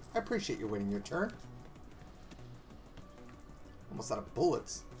turn. I appreciate you waiting your turn. almost out of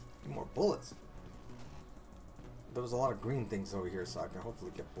bullets. Need more bullets. There was a lot of green things over here, so I can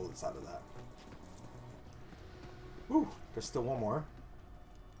hopefully get bullets out of that. Ooh, there's still one more.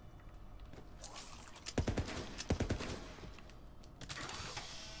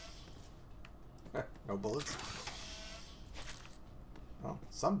 No bullets. Well,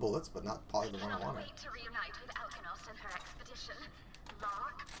 some bullets, but not probably the one I wanted. Wait to reunite with Alkanos and her expedition.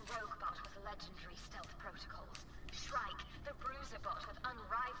 Lark, Roguebot with legendary stealth protocols. Shrike, the Bruiser Bot with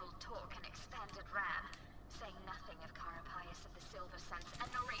unrivaled torque and expanded RAM. Saying nothing of Carapaeus of the Silver Sense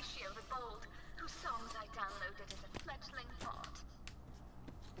and Horatio the Bold, whose songs I downloaded as a fledgling bot.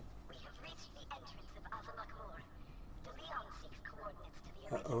 We have reached the entrance of Azalakhor. De Leon seeks coordinates to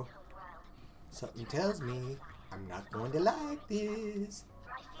the Uh-oh. original world. Something tells me I'm not going to like this.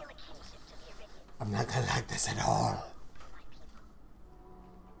 For I feel a kinship to the Iridian. I'm not going to like this at all. My people.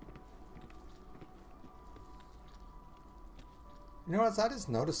 You know what? I just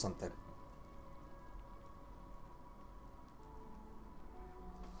noticed something.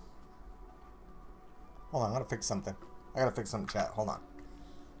 Hold on, I gotta fix something. I gotta fix something, chat. Hold on.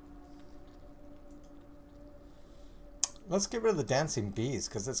 Let's get rid of the dancing bees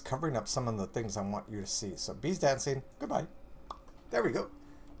because it's covering up some of the things I want you to see. So bees dancing. Goodbye. There we go.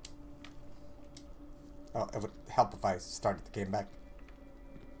 Oh, it would help if I started the game back.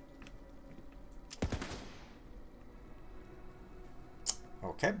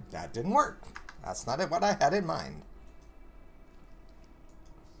 Okay, that didn't work. That's not what I had in mind.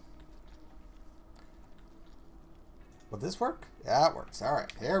 Will this work? Yeah, it works. All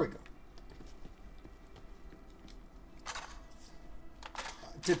right, here we go.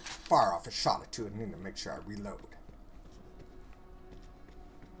 I did fire off a shot or two and need to make sure I reload.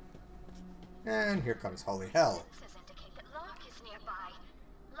 And here comes holy hell. Sensors indicate that Lark is nearby.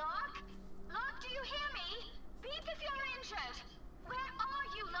 Lark? Lark, do you hear me? Beep if you're injured. Where are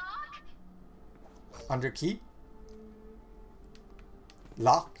you, Lark? Under key.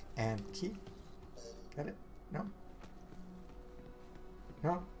 Lock and key. Get it? No?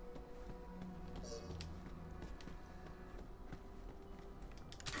 No?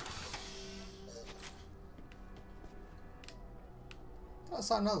 Oh, I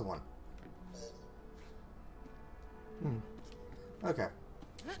saw another one. Okay.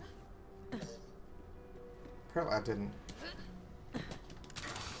 Apparently I didn't.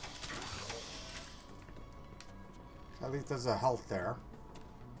 At least there's a health there.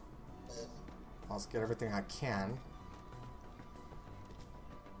 Let's get everything I can.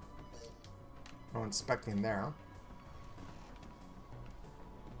 No inspecting there.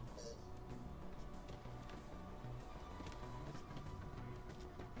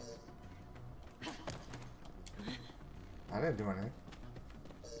 I didn't do anything.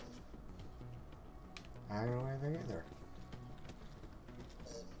 I didn't do anything either.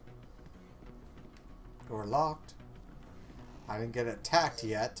 Door locked. I didn't get attacked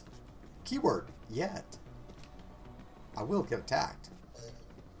yet. Keyword, yet. I will get attacked.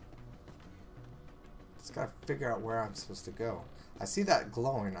 Just gotta figure out where I'm supposed to go. I see that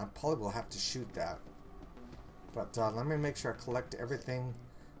glowing. I probably will have to shoot that. But let me make sure I collect everything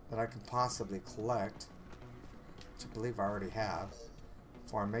that I can possibly collect. Which I believe I already have.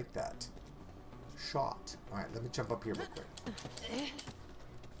 Before I make that shot. Alright, let me jump up here real quick.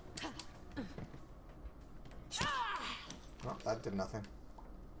 Oh, that did nothing.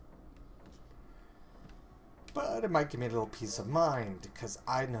 But it might give me a little peace of mind, because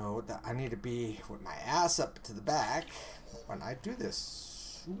I know that I need to be with my ass up to the back when I do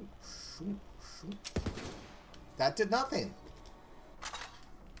this. Shoot, shoot, shoot. That did nothing.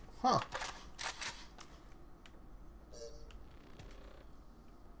 Huh.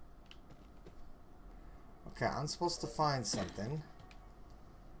 Okay, I'm supposed to find something.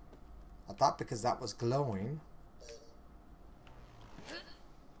 I thought because that was glowing.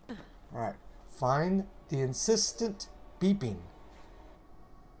 Alright. Find the insistent beeping.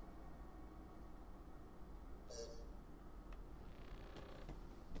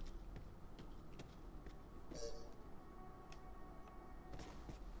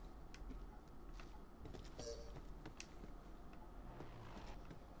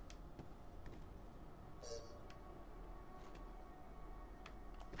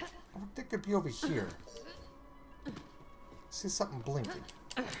 I would think it'd be over here. See something blinking.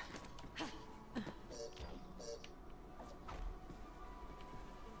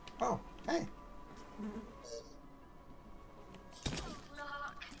 Oh, hey.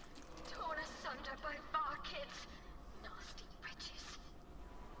 Lark, torn asunder by bar kids. Nasty witches.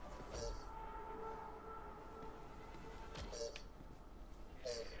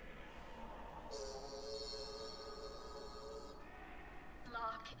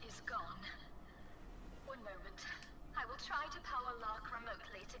 is gone. One moment. I will try to power lock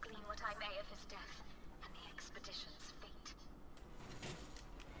remotely to glean what I may of his death and the expedition's fate.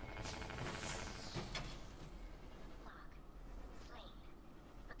 Lock. Slain.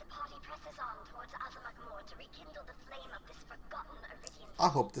 But the party presses on towards Azamak Moor to rekindle the flame of this forgotten Iridian. I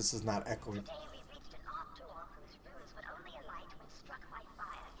hope this is not echoing. Today we reached an odd door whose runes would only alight when struck by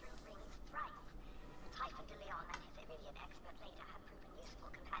fire through rings thrice. Typhon de Leon and his Iridian expert later have proven useful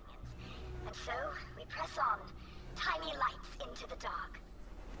companions. And so, we press on, tiny lights into the dark.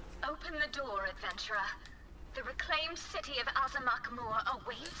 Open the door, adventurer. The reclaimed city of Azamak Moor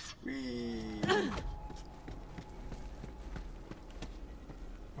awaits. Whee.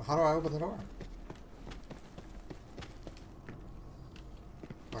 Well, how do I open the door?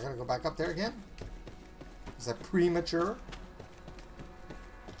 I gotta go back up there again? Is that premature?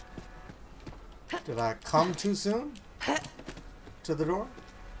 Did I come too soon? To the door?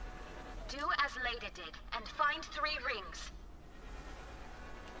 Do as Leda did and find 3 rings.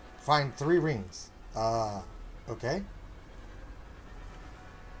 Find 3 rings. Okay.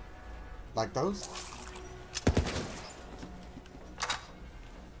 Like those?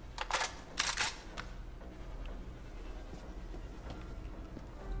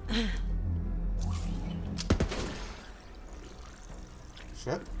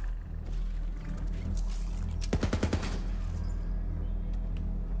 Shit.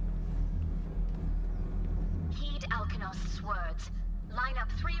 Heed Alkanos' words. Line up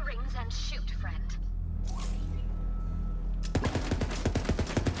 3 rings and shoot, friend.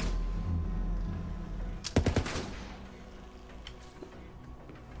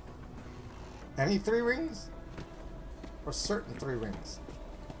 Any 3 rings? Or certain 3 rings?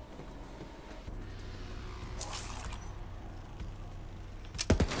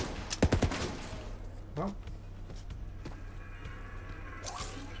 Nope.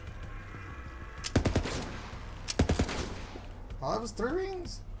 Oh, that was 3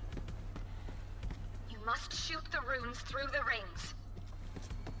 rings? You must shoot the runes through the rings.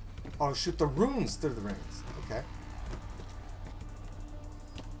 Oh, shoot the runes through the rings. Okay.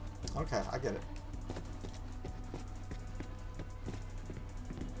 Okay, I get it.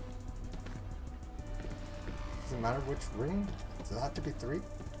 Does it matter which ring? Does it have to be 3?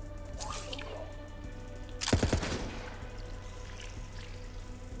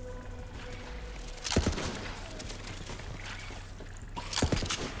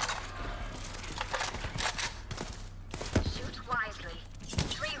 Shoot wisely.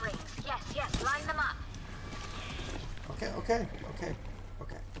 3 rings. Yes, yes, line them up. Okay.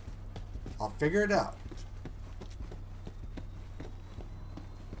 I'll figure it out.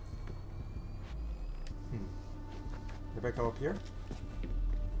 Maybe I go up here?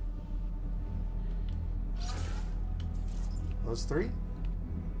 Those 3?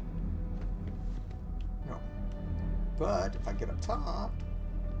 No. But if I get up top,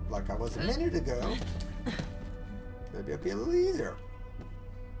 like I was a minute ago, maybe it'll be a little easier.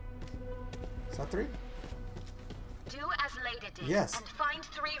 Is that 3? Do as Leda did Yes. and find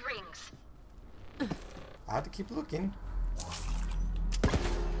 3 rings. I have to keep looking.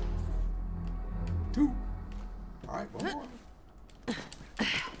 2. Alright, one more.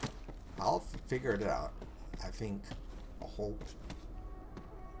 I'll figure it out. I think. I hope.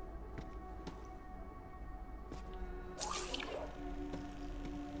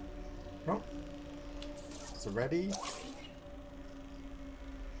 Nope. Is it ready?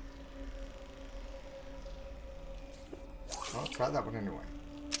 I'll try that one anyway.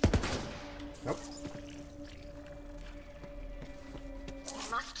 Nope. You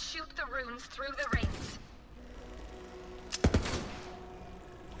must shoot the runes through the rings.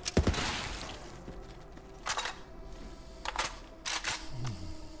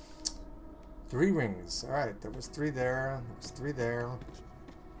 Three rings. Alright, there was 3 there. There was 3 there.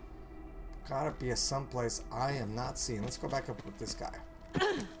 Gotta be a someplace I am not seeing. Let's go back up with this guy.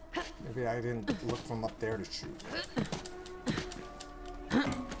 Maybe I didn't look from up there to shoot.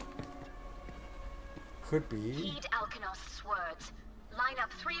 Could be. Heed Alkanos' words. Line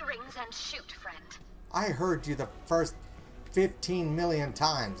up 3 rings and shoot, friend. I heard you the first 15 million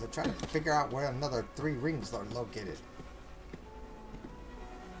times. I'm trying to figure out where another 3 rings are located.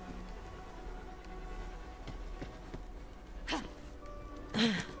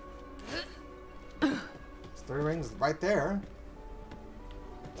 There's 3 rings right there.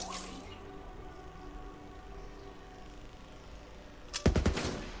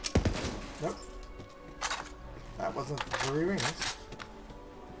 Nope. That wasn't 3 rings.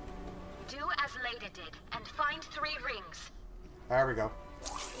 Do as Leda did and find 3 rings. There we go.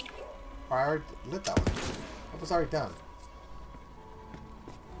 I already lit that one. That was already done.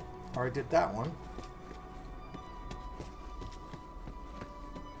 Already did that one.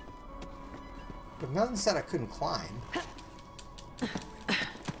 But nothing said I couldn't climb.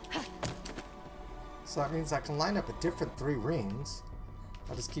 So that means I can line up a different 3 rings.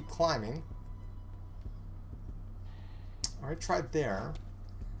 I'll just keep climbing. Alright, try there.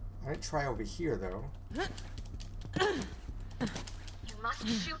 Alright, try over here though. You must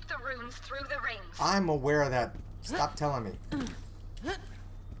shoot the runes through the rings. I'm aware of that. Stop telling me.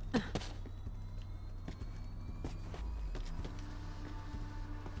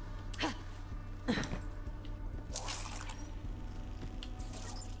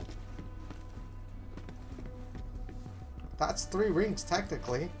 That's 3 rings,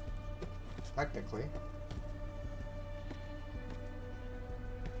 technically. Technically.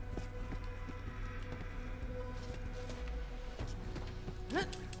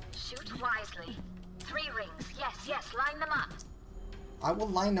 Shoot wisely. 3 rings. Yes, yes, line them up. I will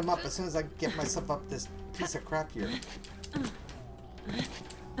line them up as soon as I get myself up this piece of crap here.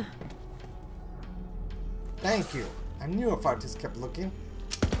 Thank you. I knew if I just kept looking.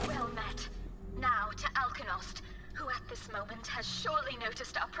 Well met. Now to Alkanost, who at this moment has surely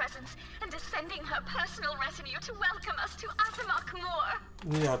noticed our presence and is sending her personal retinue to welcome us to Azamok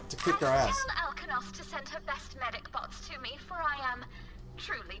Moor. Yeah, to kick our ass. Tell Alkanost to send her best medic bots to me, for I am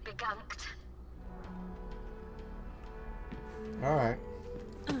truly begunked. Alright.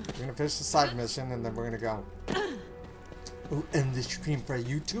 We're gonna finish the side mission and then we're gonna go. We'll end the stream for a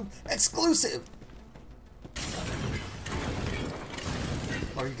YouTube exclusive!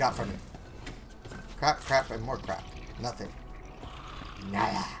 What do you got for me? Crap, crap, and more crap. Nothing.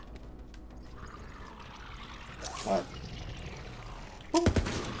 Nada. What? Boom.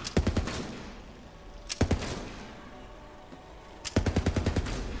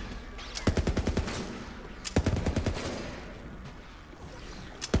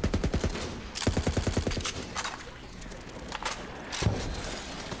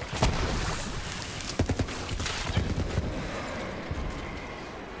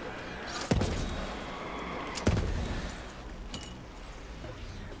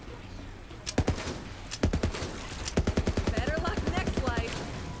 Better luck next life.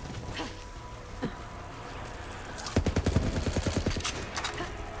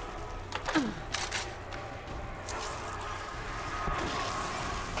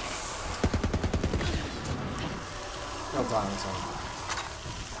 Well done, son.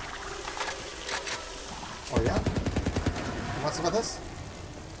 Oh yeah? What's about this?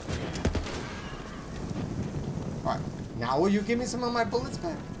 Alright. Now will you give me some of my bullets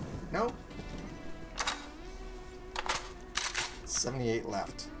back? No? 78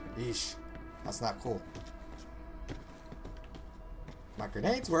 left. Yeesh. That's not cool. My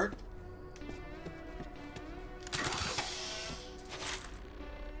grenades worked.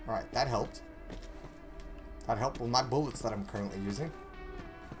 Alright, that helped. That helped with my bullets that I'm currently using.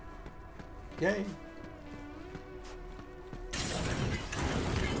 Yay.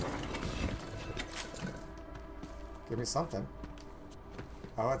 Give me something.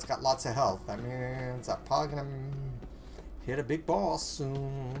 Oh, it's got lots of health. That means I'm probably gonna hit a big boss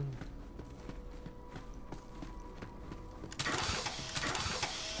soon.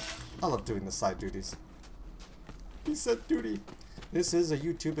 I love doing the side duties. He said duty. This is a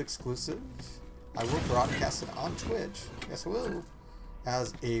YouTube exclusive. I will broadcast it on Twitch. Yes, I will.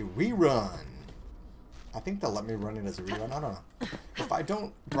 As a rerun. I think they'll let me run it as a rerun. I don't know. If I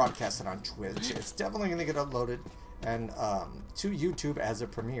don't broadcast it on Twitch, it's definitely going to get uploaded and to YouTube as a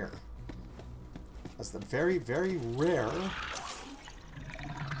premiere. That's the very, very rare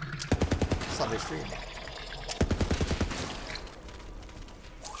Sunday stream.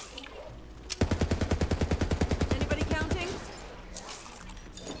 Anybody counting?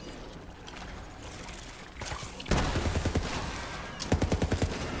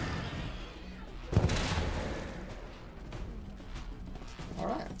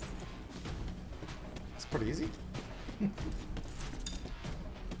 Alright. That's pretty easy.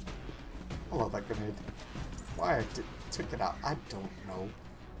 I love that grenade. Why I took it out, I don't know.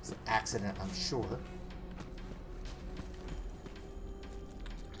 It's an accident, I'm sure.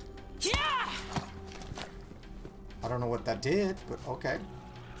 Yeah! I don't know what that did, but okay.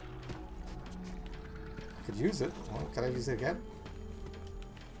 I could use it. Well, can I use it again?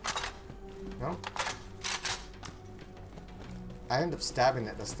 No? I end up stabbing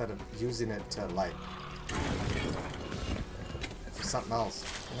it instead of using it to, like, for something else,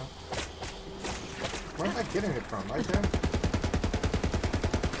 you know? Where am I getting it from? Right there?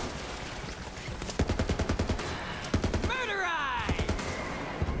 Murderize!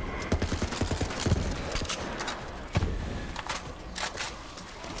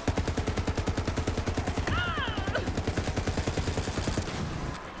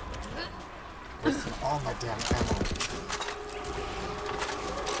 all my damn ammo.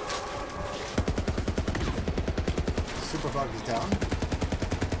 Super bug is down.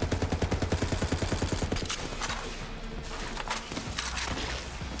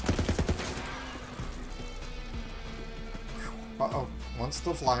 Uh-oh, one's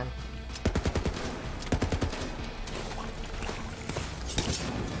still flying.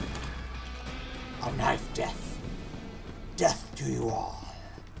 A knife death. Death to you all.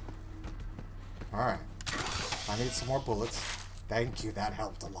 Alright. I need some more bullets. Thank you, that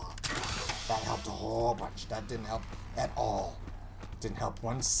helped a lot. That helped a whole bunch. That didn't help at all. Didn't help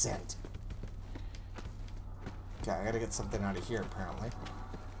 1 cent. Okay, I gotta get something out of here, apparently.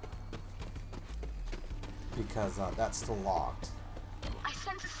 Because that's still locked. I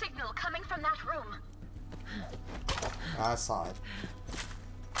sense a signal coming from that room. I saw it.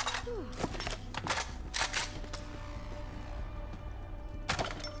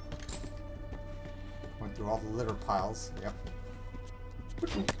 Went through all the litter piles. Yep.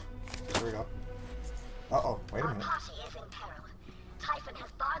 There we go. Uh-oh, wait a Our minute. party is in peril. Typhon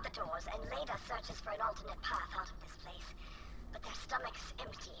has barred the doors and Leda searches for an alternate path out of this place. But their stomachs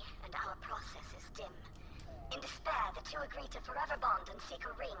empty and our process is dim. In despair, the two agree to forever bond and seek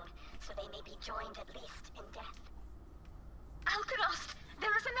a ring, so they may be joined at least in death. Alkanost!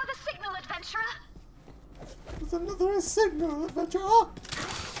 There is another signal, adventurer! There's another signal, adventurer!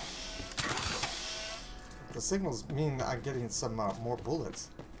 The signals mean I'm getting some more bullets.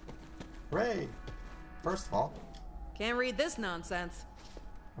 Hooray! First of all. Can't read this nonsense.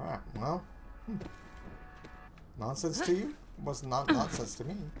 Alright, well. Nonsense to you? Was not nonsense to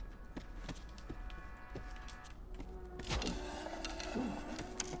me.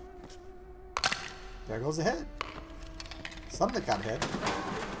 There goes the head. Something got head.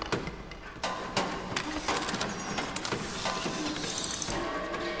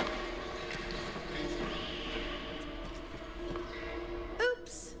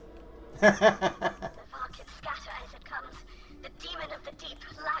 Oops. The Varkids scatter as it comes. The demon of the deep,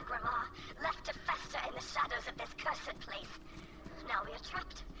 Lagrimar, left to fester in the shadows of this cursed place. Now we are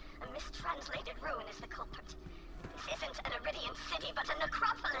trapped. A mistranslated ruin is the culprit. This isn't an Iridian city, but a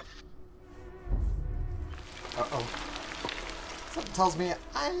necropolis. Uh-oh. Something tells me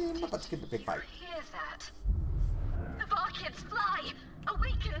I'm about to get in a big fight. You hear that? The Varkids fly,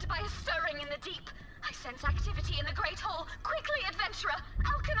 awakened by a stirring in the deep. I sense activity in the Great Hall. Quickly, adventurer!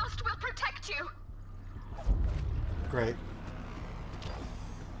 Alkanost will protect you! Great.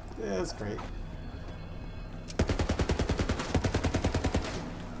 Yeah, it's great.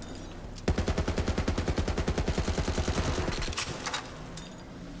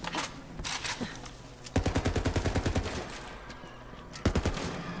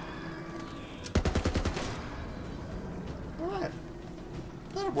 Alright.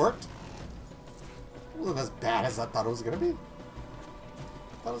 That worked. It wasn't as bad as I thought it was gonna be.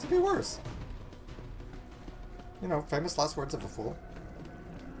 Thought it was gonna be worse. You know, famous last words of a fool.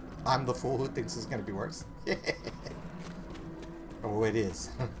 I'm the fool who thinks it's gonna be worse. Oh, it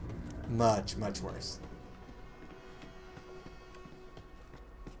is. Much, much worse.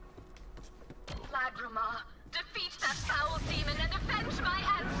 Lagrimar, defeat that foul demon and avenge my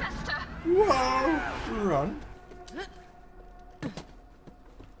ancestor! Whoa! Run.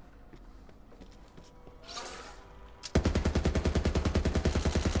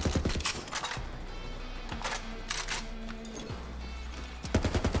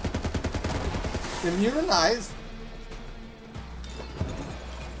 Immunized.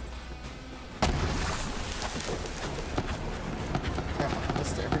 Damn, I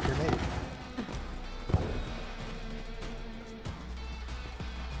missed every grenade.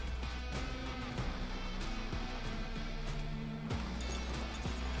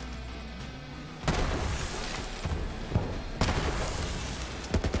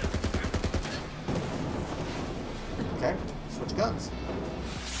 Okay, switch guns.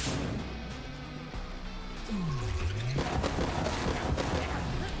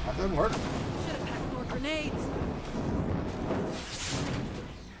 That didn't work. Should have packed more grenades.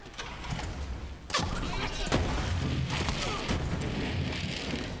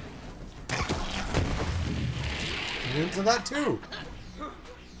 Immune to that too.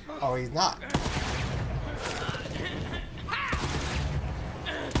 Oh, he's not.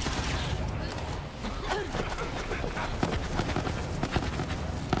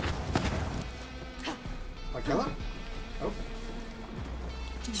 I kill him? Oh.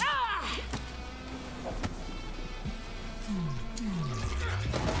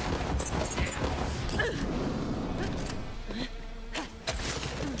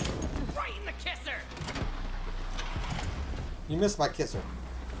 Right in the kisser. You missed my kisser.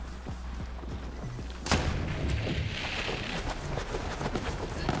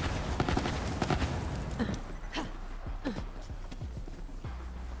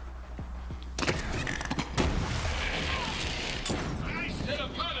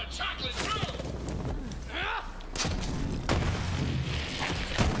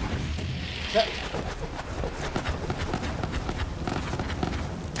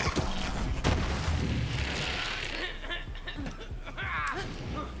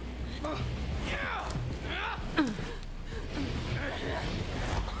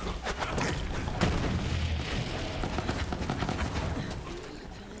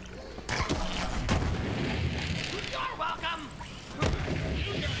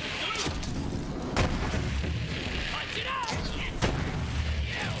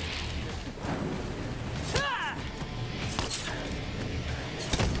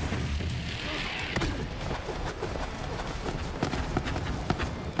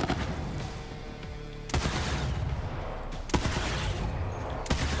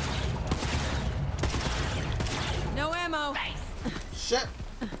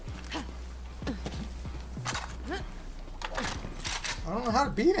 I don't know how to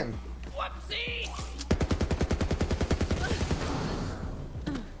beat him. Whoopsie!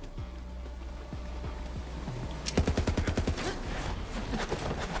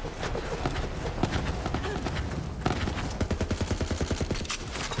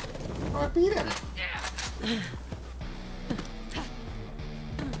 I beat him.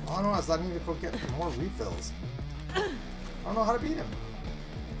 All I know is I need to go get more refills. I don't know how to beat him.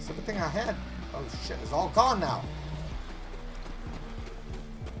 It's everything I had. Oh shit, it's all gone now.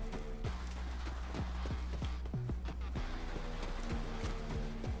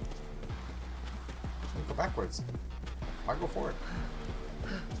 Let me go backwards. Why go forward?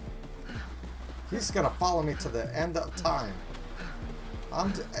 He's gonna follow me to the end of time.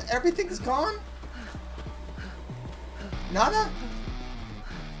 Everything's gone? Nada?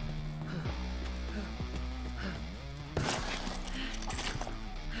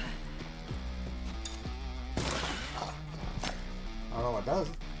 I don't know what it does.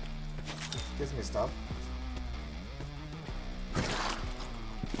 Gives me stuff.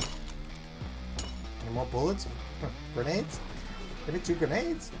 Any more bullets? Grenades? Give me 2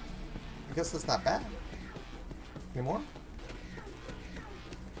 grenades? I guess that's not bad. Any more?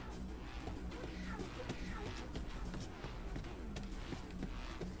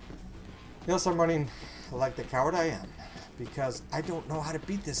 Yes, I'm running like the coward I am, because I don't know how to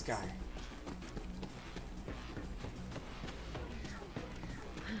beat this guy.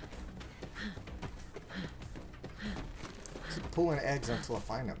 Keep pulling eggs until I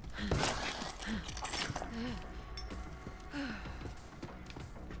find him.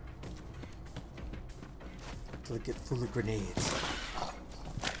 Until I get full of grenades. Oh,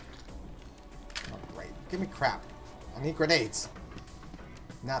 great. Give me crap. I need grenades.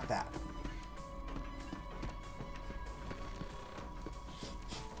 Not that.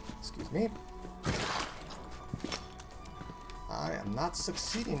 Excuse me. I am not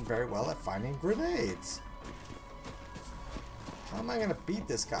succeeding very well at finding grenades. How am I going to beat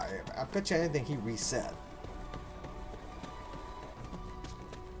this guy? I bet you anything he reset.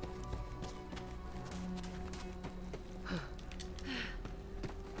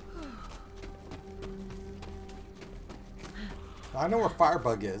 I know where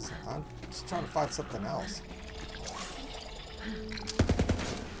Firebug is. I'm just trying to find something else.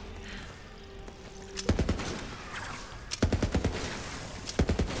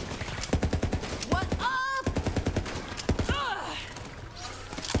 What up? Ugh.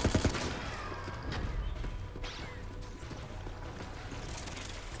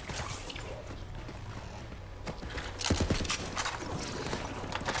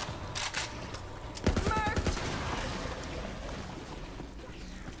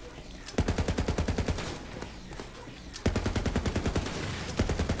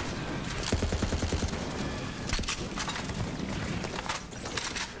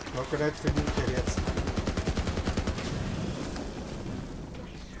 No grenades for you idiots.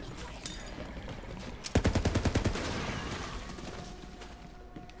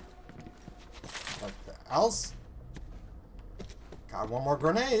 What else? Got one more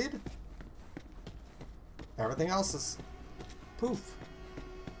grenade. Everything else is poof.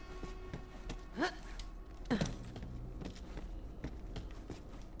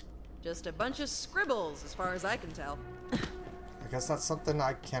 Just a bunch of scribbles, as far as I can tell. I guess that's something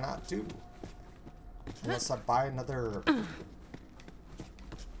I cannot do. Unless I buy another...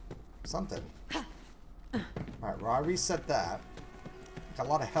 something. Alright, well I reset that. Got a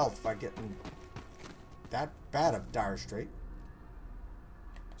lot of health if I get in that bad of dire strait.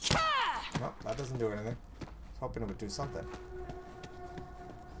 Nope, that doesn't do anything. I was hoping it would do something.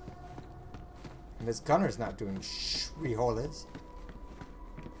 And this gunner's not doing shriholes.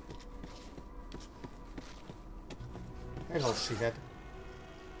 Hey, little shithead.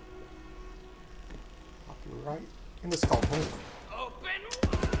 Pop you right in the skull hole. Open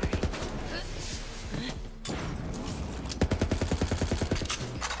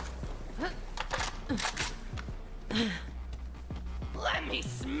wide! Let me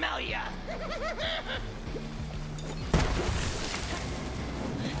smell ya!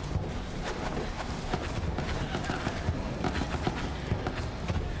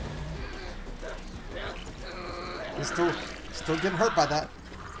 He's still getting hurt by that.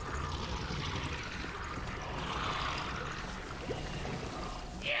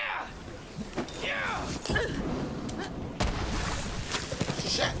 Yeah! Yeah!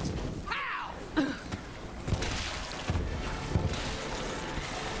 Shit! How?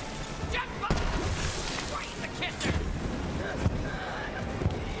 Jump up! Right in the kisser!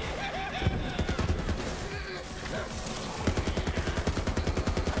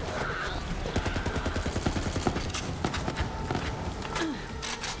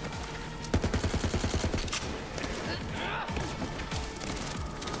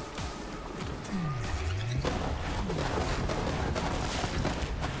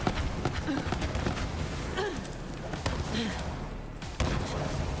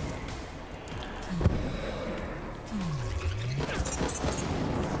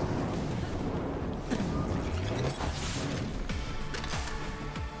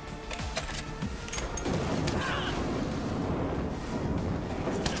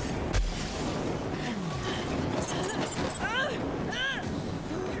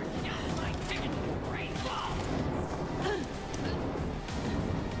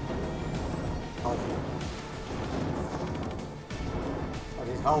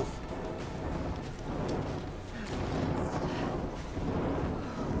 Health.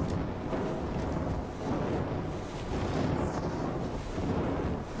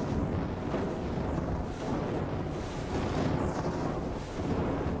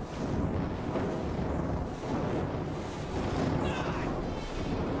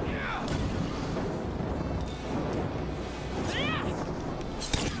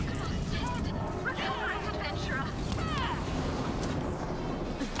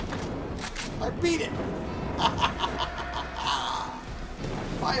 I beat it!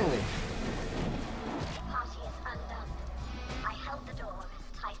 Finally! The party is undone. I held the door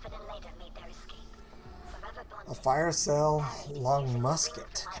as Typhon and Leda made their escape. Forever bonded. A fire cell long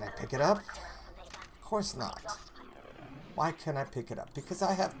musket. Can I pick it up? Of course not. Why can't I pick it up? Because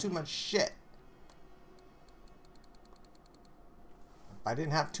I have too much shit. If I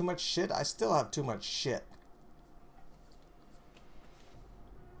didn't have too much shit, I still have too much shit.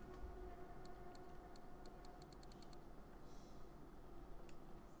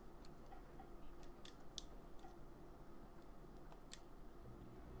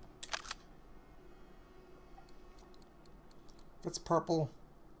 If it's purple,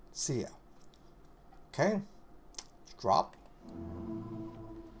 see ya. Okay. Drop.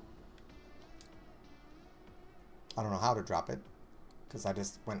 I don't know how to drop it, because I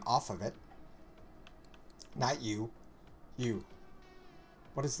just went off of it. Not you. You.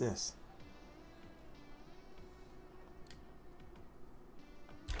 What is this?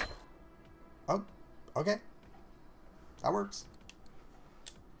 Oh, okay. That works.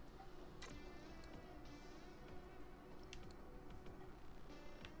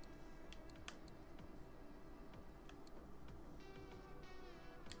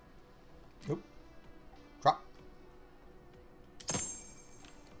 Nope. Drop.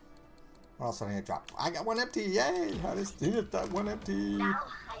 What else do I need to drop? I got one empty. Yay! I just needed that one empty. Now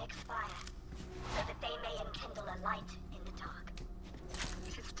I expire, so that they may enkindle a light in the dark.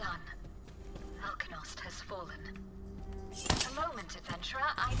 It is done. Alkanost has fallen. A moment, adventurer.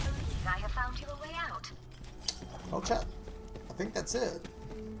 I believe I have found you a way out. Well, chat. I think that's it.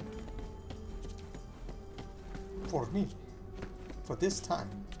 For me. For this time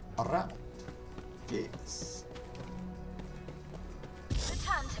around. Yes.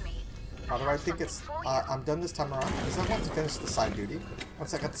 Return to me. How do I think it's... I'm done this time around because I want to finish the side duty.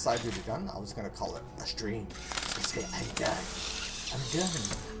 Once I got the side duty done, I was going to call it a stream. And say, I'm done. I'm done.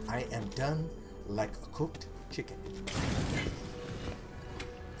 I am done like a cooked chicken.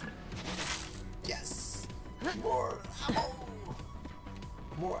 Yes. More ammo.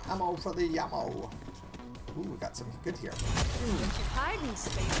 More ammo for the ammo. Ooh, we got some good here. Hiding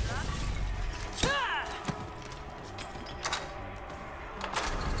space, huh?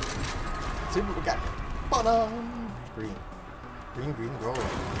 See what we got here. Ba-dum! Green. Green, green, go away.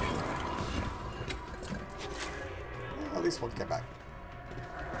 At least we'll get back.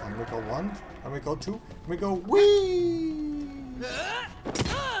 And we go one, and we go two, and we go whee!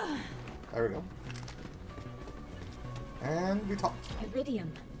 There we go. And we talk.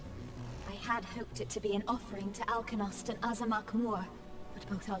 Iridium. I had hoped it to be an offering to Alkanost and Azamak Moor, but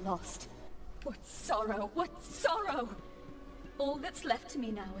both are lost. What sorrow, what sorrow! All that's left to me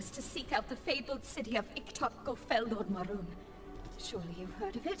now is to seek out the fabled city of Iktok Gofeldod Maroon. Surely you've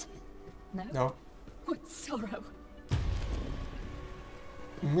heard of it? No? No. What sorrow!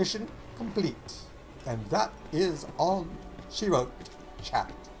 Mission complete. And that is all she wrote.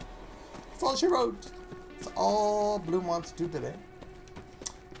 Chat. That's all she wrote. That's all Bloom wants to do today.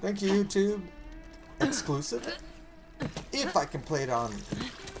 Thank you, YouTube. Exclusive. If I can play it on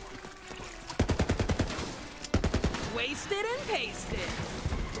Wasted and pasted.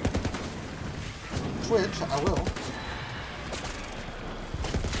 Twitch, I will.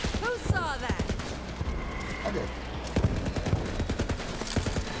 Who saw that? I did.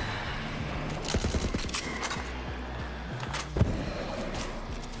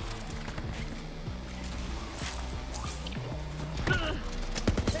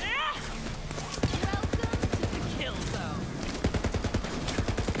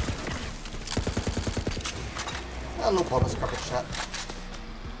 A little bonus coverage, chat.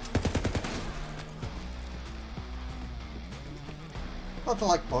 Nothing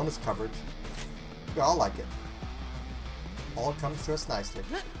like bonus coverage. We all like it. All comes to us nicely.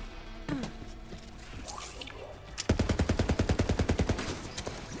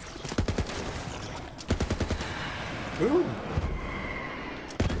 Ooh.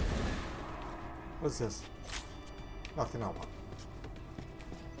 What's this? Nothing I want.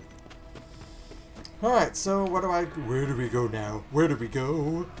 Alright, so where do we go now? Where do we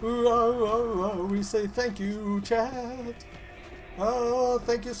go? We say thank you, chat. Oh,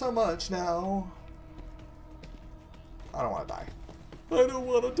 thank you so much now. I don't want to die. I don't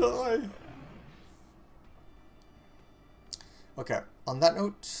want to die. Okay, on that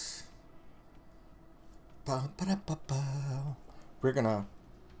note, we're gonna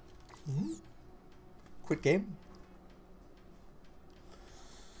quit game.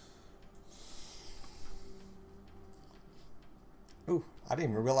 Ooh, I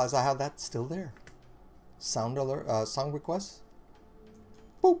didn't even realize I had that still there. Sound alert, song request.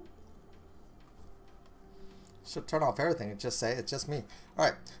 Boop. Should turn off everything and just say it's just me. All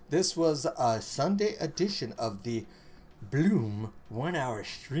right, this was a Sunday edition of the Bloom 1 hour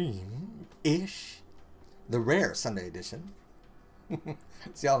stream ish, the rare Sunday edition.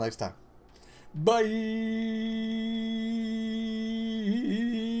 See y'all next time. Bye.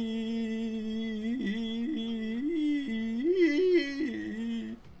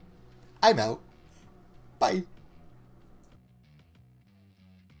 I'm out. Bye.